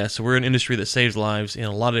oil and gas. So we're an industry that saves lives in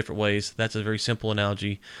a lot of different ways. That's a very simple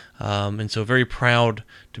analogy. And so very proud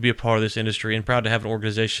to be a part of this industry and proud to have an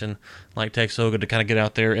organization like TexOga to kind of get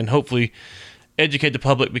out there and hopefully educate the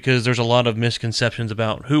public, because there's a lot of misconceptions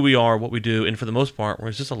about who we are, what we do, and for the most part,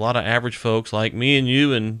 there's just a lot of average folks like me and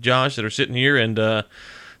you and Josh that are sitting here, and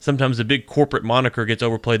sometimes the big corporate moniker gets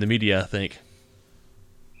overplayed in the media, I think.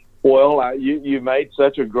 Well, you made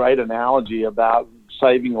such a great analogy about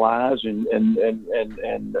saving lives and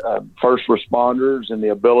first responders and the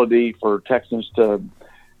ability for Texans to,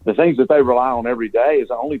 the things that they rely on every day is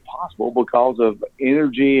only possible because of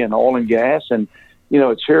energy and oil and gas. And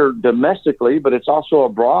it's here domestically, but it's also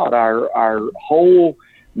abroad. Our whole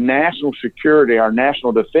national security, our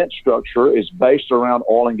national defense structure is based around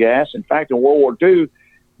oil and gas. In fact, in World War II,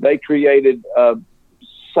 they created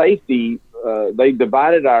safety. They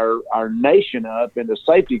divided our nation up into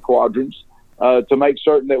safety quadrants to make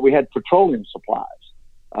certain that we had petroleum supplies.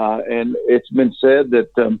 And it's been said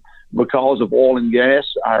that because of oil and gas,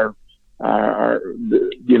 our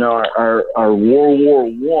World War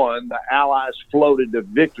I, the Allies floated to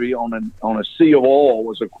victory on a sea of oil,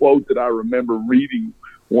 was a quote that I remember reading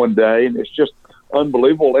one day, and it's just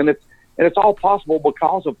unbelievable. And it's all possible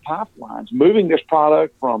because of pipelines moving this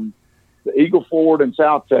product from the Eagle Ford in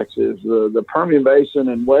South Texas, the Permian Basin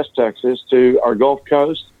in West Texas, to our Gulf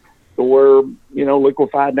Coast, to where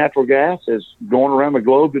liquefied natural gas is going around the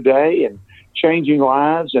globe today and changing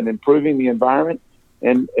lives and improving the environment.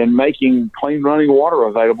 And making clean running water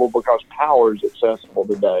available because power is accessible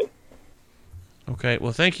today. Okay,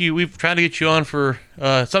 well, thank you. We've tried to get you on for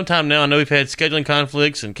some time now. I know we've had scheduling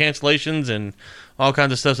conflicts and cancellations and all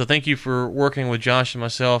kinds of stuff. So thank you for working with Josh and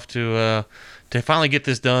myself to finally get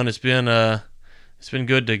this done. It's been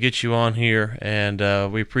good to get you on here,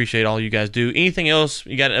 and we appreciate all you guys do. Anything else?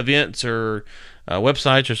 You got events or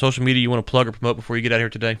websites or social media you want to plug or promote before you get out here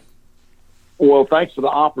today? Well, thanks for the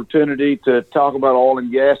opportunity to talk about oil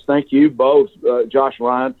and gas. Thank you both, Josh and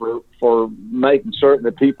Ryan, for making certain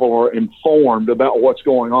that people are informed about what's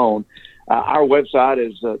going on. Our website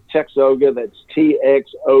is TexOga, that's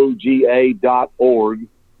TXOGA.org,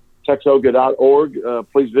 TexOga.org.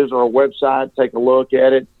 Please visit our website, take a look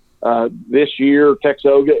at it. This year,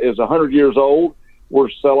 TexOga is 100 years old.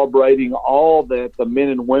 We're celebrating all that the men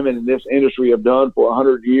and women in this industry have done for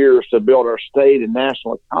 100 years to build our state and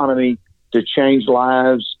national economy, to change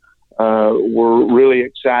lives. We're really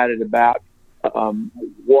excited about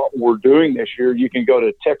what we're doing this year. You can go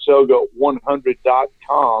to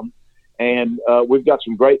TexOga100.com And we've got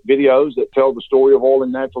some great videos that tell the story of oil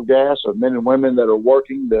and natural gas, of men and women that are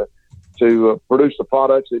working to produce the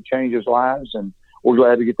products that changes lives. And we're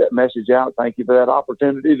glad to get that message out. Thank you for that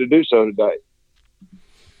opportunity to do so today.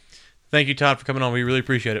 Thank you, Todd, for coming on. We really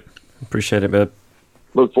appreciate it. Appreciate it, bud.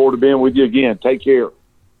 Look forward to being with you again. Take care.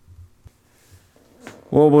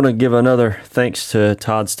 Well, I want to give another thanks to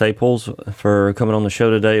Todd Staples for coming on the show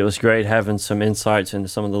today. It was great having some insights into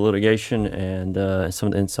some of the litigation and some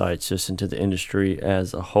of the insights just into the industry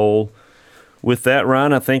as a whole. With that,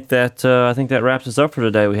 Ryan, I think that wraps us up for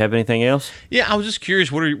today. We have anything else? Yeah, I was just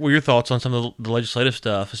curious. What were your thoughts on some of the legislative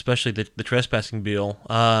stuff, especially the trespassing bill?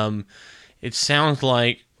 It sounds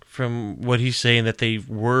like, from what he's saying, that they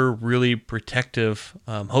were really protective,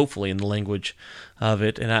 hopefully, in the language of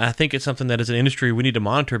it. And I think it's something that as an industry we need to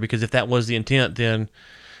monitor, because if that was the intent, then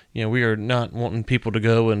we are not wanting people to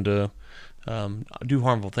go and do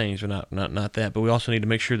harmful things, or not that. But we also need to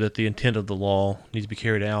make sure that the intent of the law needs to be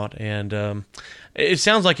carried out. And it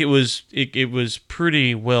sounds like it was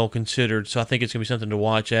pretty well considered. So I think it's going to be something to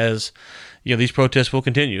watch as these protests will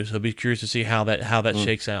continue. So I'll be curious to see how that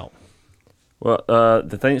shakes out. Well,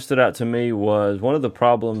 the thing that stood out to me was one of the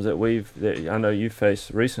problems that I know you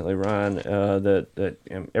faced recently, Ryan, that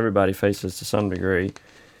everybody faces to some degree,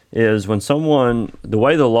 is when the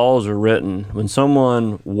way the laws are written, when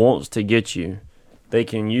someone wants to get you, they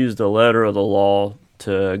can use the letter of the law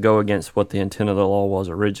to go against what the intent of the law was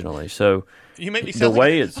originally. So you make me sound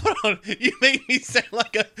you make me sound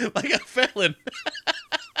like a felon.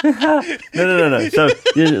 No. So,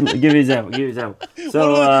 give me an example.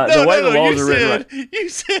 So, the way the laws are written. Right? You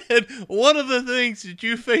said one of the things that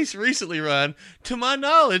you faced recently, Ryan. To my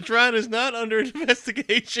knowledge, Ryan is not under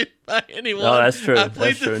investigation by anyone. Oh, that's true.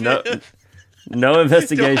 That's true. No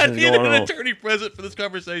investigation is going on. I need an attorney present for this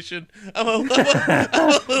conversation. I'm a little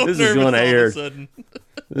this nervous is going to air. All of a sudden.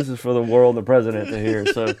 This is for the world and the president to hear.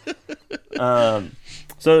 So,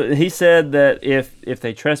 so he said that if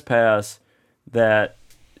they trespass, that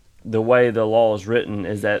the way the law is written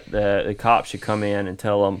is that the cops should come in and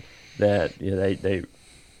tell them that they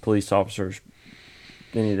police officers,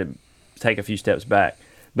 they need to take a few steps back.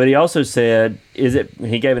 But he also said,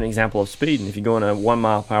 he gave an example of speeding. If you're going at 1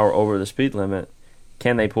 mile per hour over the speed limit,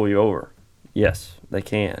 can they pull you over? Yes, they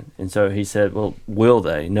can. And so he said, well, will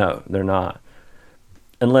they? No, they're not.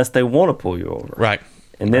 Unless they want to pull you over. Right.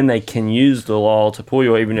 And then they can use the law to pull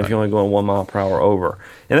you even if you're only going 1 mile per hour over.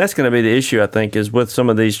 And that's going to be the issue, I think, is with some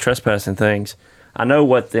of these trespassing things. I know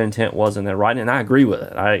what the intent was in their writing, and I agree with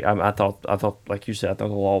it. I thought, like you said, I thought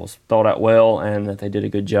the law was thought out well and that they did a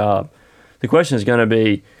good job. The question is going to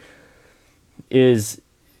be, is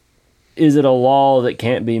it a law that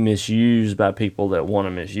can't be misused by people that want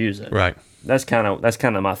to misuse it? Right. That's kind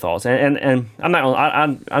of my thoughts. And I'm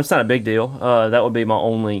not. It's not a big deal. That would be my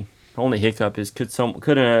only hiccup is could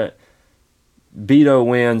a Beto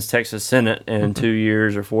wins Texas Senate in 2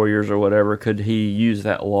 years or 4 years or whatever, could he use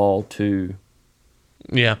that law to?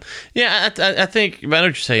 Yeah. I think I know what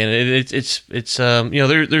you're saying. It's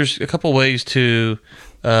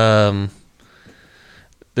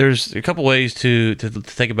there's a couple ways to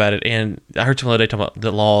think about it. And I heard someone the other day talking about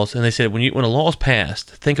the laws, and they said when a law is passed,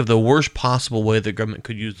 think of the worst possible way the government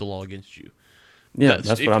could use the law against you. Yeah,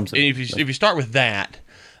 that's what I'm saying. If you start with that,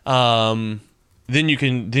 then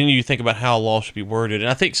you think about how a law should be worded. And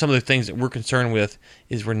I think some of the things that we're concerned with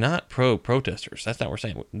is we're not pro-protesters. That's not what we're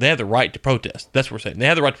saying. They have the right to protest. That's what we're saying. They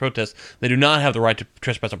have the right to protest. They do not have the right to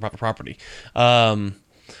trespass on private property. And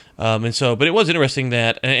so, but it was interesting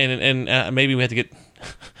that, and maybe we had to get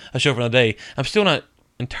a show for another day. I'm still not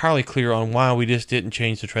entirely clear on why we just didn't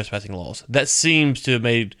change the trespassing laws. That seems to have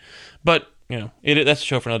made, but that's a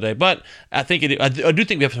show for another day. But I think I do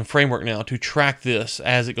think we have some framework now to track this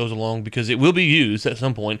as it goes along, because it will be used at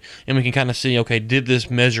some point, and we can kind of see, okay, did this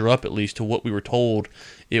measure up at least to what we were told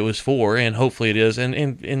it was for? And hopefully it is.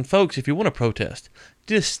 And folks, if you want to protest,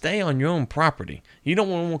 just stay on your own property. You don't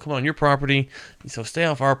want to come on your property, so stay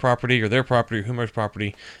off our property or their property or whomever's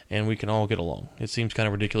property, and we can all get along. It seems kind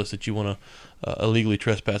of ridiculous that you want to illegally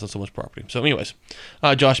trespass on someone's property. So anyways,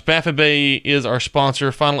 Josh, Baffin Bay is our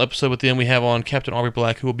sponsor. Final episode with them we have on Captain Aubrey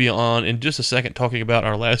Black, who will be on in just a second talking about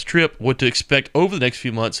our last trip, what to expect over the next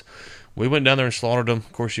few months. We went down there and slaughtered them.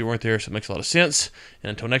 Of course, you weren't there, so it makes a lot of sense. And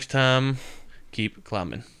until next time, keep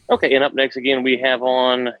climbing. Okay, and up next again, we have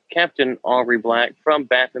on Captain Aubrey Black from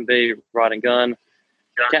Baffin Bay Rod and Gun.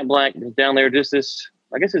 Captain Black is down there just this,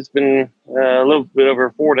 I guess it's been a little bit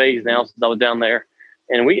over 4 days now since I was down there.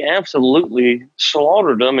 And we absolutely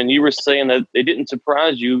slaughtered them. And you were saying that it didn't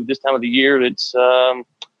surprise you this time of the year. It's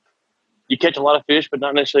you catch a lot of fish, but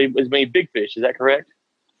not necessarily as many big fish. Is that correct?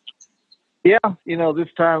 Yeah, this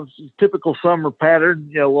time's typical summer pattern.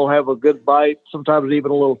 We'll have a good bite, sometimes even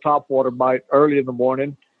a little topwater bite early in the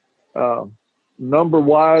morning.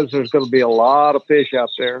 Number-wise, there's going to be a lot of fish out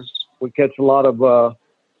there. We catch a lot of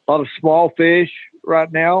small fish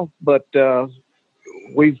right now, but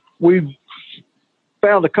we've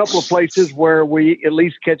found a couple of places where we at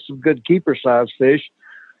least catch some good keeper-sized fish.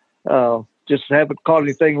 Just haven't caught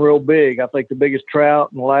anything real big. I think the biggest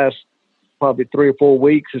trout in the last probably 3 or 4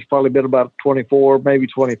 weeks has probably been about 24, maybe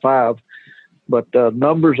 25. But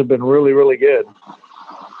numbers have been really, really good.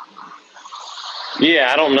 Yeah,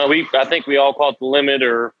 I don't know. I think we all caught the limit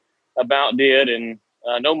or about did, and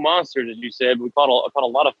no monsters, as you said. We caught a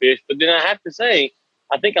lot of fish. But then I have to say,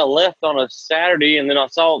 I think I left on a Saturday, and then I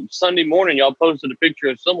saw Sunday morning y'all posted a picture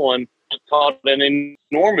of someone caught an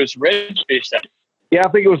enormous redfish. Yeah, I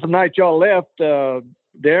think it was the night y'all left.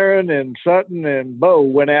 Darren and Sutton and Bo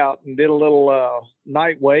went out and did a little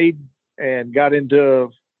night wade and got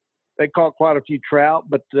into. They caught quite a few trout,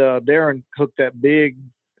 but Darren hooked that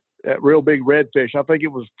real big redfish. I think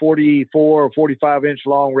it was 44 or 45-inch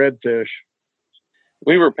long redfish.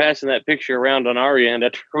 We were passing that picture around on our end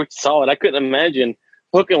after we saw it. I couldn't imagine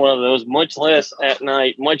hooking one of those, much less at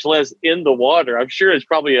night, much less in the water. I'm sure it's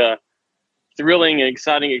probably a thrilling and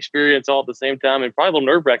exciting experience all at the same time, and probably a little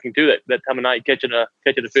nerve-wracking too that time of night catching a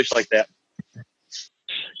fish like that.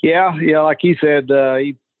 Yeah, like he said,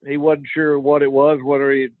 he wasn't sure what it was,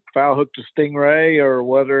 whether he foul hooked a stingray or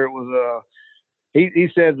whether it was he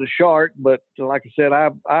said the shark, but like I said,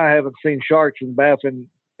 I haven't seen sharks in Baffin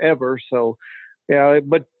ever, so yeah,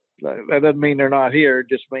 but that doesn't mean they're not here. It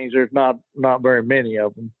just means there's not very many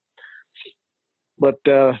of them. But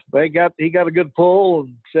he got a good pull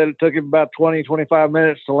and said it took him about 20, 25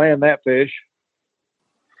 minutes to land that fish.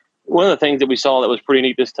 One of the things that we saw that was pretty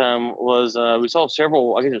neat this time was we saw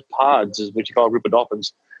several, I guess it's pods is what you call a group of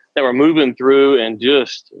dolphins, that were moving through and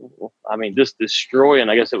just destroying,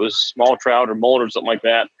 I guess it was small trout or mullet or something like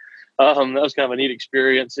that. That was kind of a neat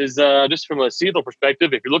experience. Is just from a seasonal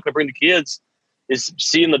perspective, if you're looking to bring the kids, is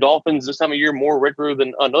seeing the dolphins this time of year more regular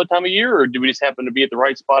than another time of year, or do we just happen to be at the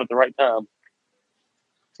right spot at the right time?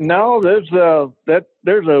 No, there's a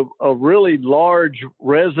really large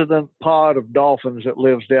resident pod of dolphins that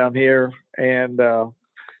lives down here, and I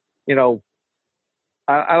don't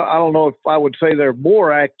know if I would say they're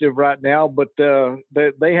more active right now, but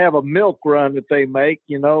they have a milk run that they make,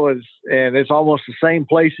 and it's almost the same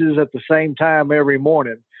places at the same time every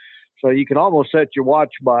morning, so you can almost set your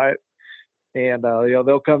watch by it, and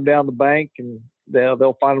they'll come down the bank and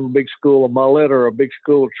they'll find them a big school of mullet or a big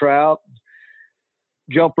school of trout.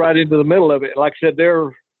 Jump right into the middle of it. Like I said,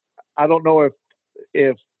 I don't know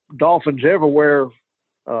if dolphins everywhere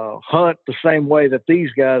hunt the same way that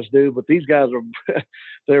these guys do, but these guys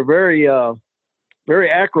they're very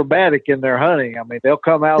very acrobatic in their hunting. I mean, they'll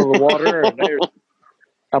come out of the water and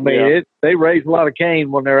they raise a lot of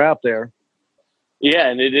cane when they're out there. Yeah,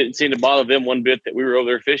 and it didn't seem to bother them one bit that we were over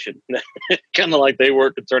there fishing. Kind of like they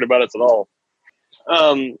weren't concerned about us at all.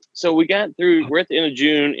 So we're at the end of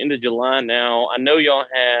June, into July now. I know y'all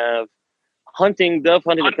have dove hunting that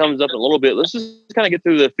comes up in a little bit. Let's just kind of get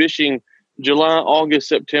through the fishing. July, August,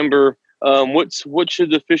 September. What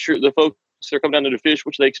should the folks that are coming down to fish,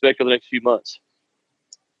 what should they expect over the next few months?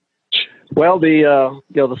 Well,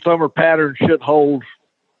 the summer pattern should hold,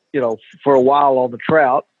 for a while on the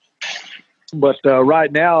trout. But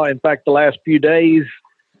right now, in fact, the last few days,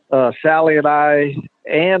 Sally and I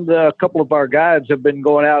and a couple of our guides have been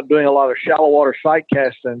going out and doing a lot of shallow water sight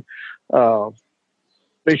casting,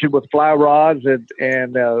 fishing with fly rods and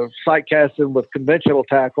sight casting with conventional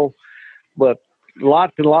tackle. But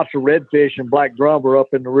lots and lots of redfish and black drum are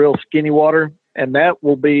up in the real skinny water, and that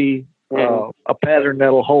will be a pattern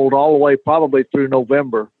that'll hold all the way probably through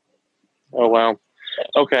November. Oh, wow.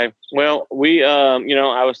 Okay. Well, we, I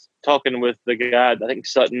was talking with the guy, I think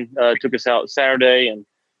Sutton, took us out Saturday, and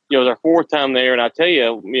it was our fourth time there. And I tell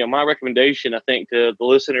you, my recommendation, I think, to the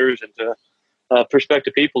listeners and to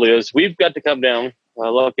prospective people is we've got to come down,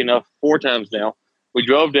 lucky enough, 4 times now. We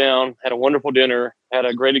drove down, had a wonderful dinner, had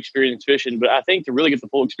a great experience fishing. But I think to really get the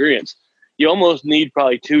full experience, you almost need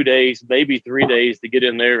probably 2 days, maybe 3 days to get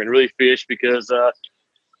in there and really fish, because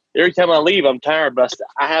every time I leave, I'm tired, but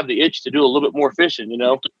I have the itch to do a little bit more fishing,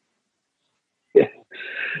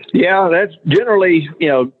 Yeah, that's generally,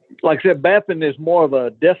 like I said, Baffin is more of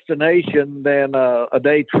a destination than a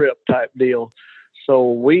day trip type deal.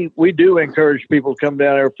 So we do encourage people to come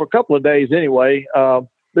down there for a couple of days anyway.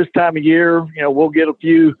 This time of year, we'll get a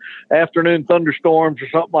few afternoon thunderstorms or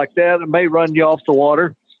something like that. It may run you off the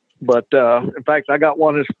water. But, in fact, I got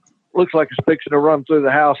one that looks like it's fixing to run through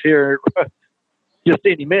the house here just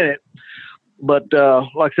any minute. But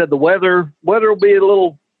like I said, the weather will be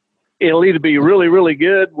it'll either be really, really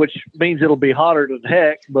good, which means it'll be hotter than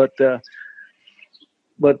heck, but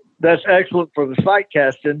that's excellent for the sight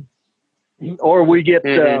casting. Or we get,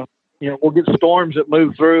 we'll get storms that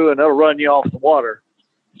move through and they'll run you off the water.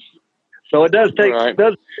 So it does take, it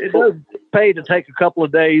does pay to take a couple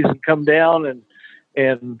of days and come down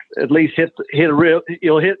and at least hit a real,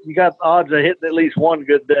 you got the odds of hitting at least one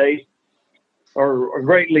good day or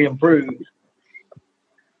greatly improved.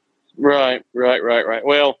 Right.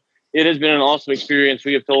 Well, it has been an awesome experience.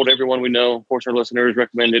 We have told everyone we know, of course, our listeners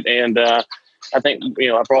recommend it. And I think,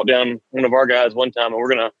 I brought down one of our guys one time, and we're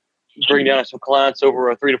going to bring down some clients over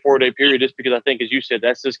a 3 to 4 day period, just because I think, as you said,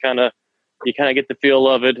 that's just you kind of get the feel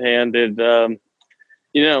of it. And it,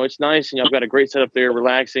 it's nice. I've got a great setup there,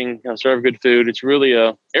 relaxing, serve good food. It's really,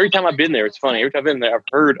 every time I've been there, it's funny. Every time I've been there, I've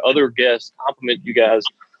heard other guests compliment you guys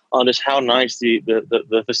on just how nice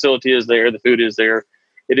the facility is there, the food is there.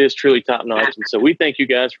 It is truly top notch. And so we thank you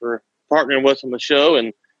guys for partnering with us on the show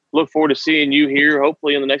and look forward to seeing you here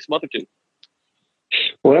hopefully in the next month or two.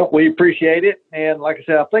 Well, we appreciate it. And like I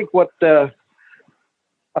said, I think one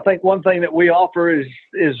thing that we offer is,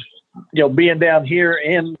 being down here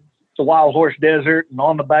in the Wild Horse Desert and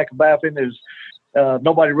on the back of Baffin is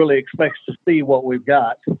nobody really expects to see what we've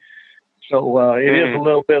got. So it is a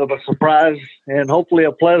little bit of a surprise and hopefully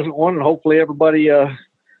a pleasant one. And hopefully everybody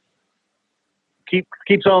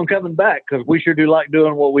keeps on coming back, because we sure do like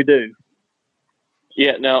doing what we do.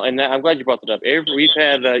 Yeah, no, and I'm glad you brought that up. We've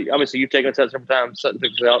had, obviously, you've taken us out several times, Sutton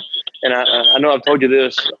took us out, and I know I've told you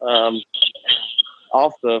this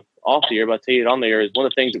off the air, but I'll tell you it on the air, is one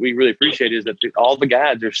of the things that we really appreciate is that all the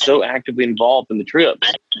guides are so actively involved in the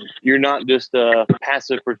trips. You're not just a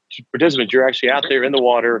passive participant. You're actually out there in the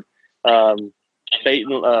water,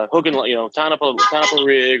 baiting, hooking, tying up a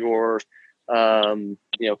rig, or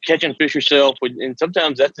catching fish yourself. And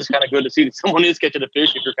sometimes that's just kind of good to see that someone is catching a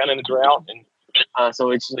fish if you're kind of in a drought. And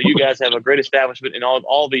so you guys have a great establishment, and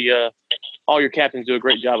all your captains do a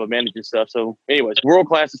great job of managing stuff. So anyways,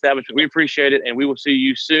 world-class establishment. We appreciate it, and we will see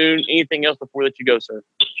you soon. Anything else before we let you go, sir?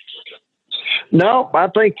 No, I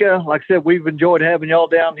think, like I said, we've enjoyed having y'all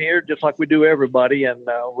down here just like we do everybody. And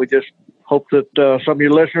we just hope that some of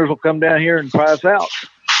your listeners will come down here and try us out.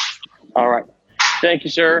 All right. Thank you,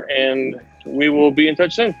 sir. And we will be in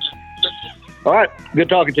touch soon. All right. Good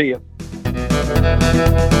talking to you.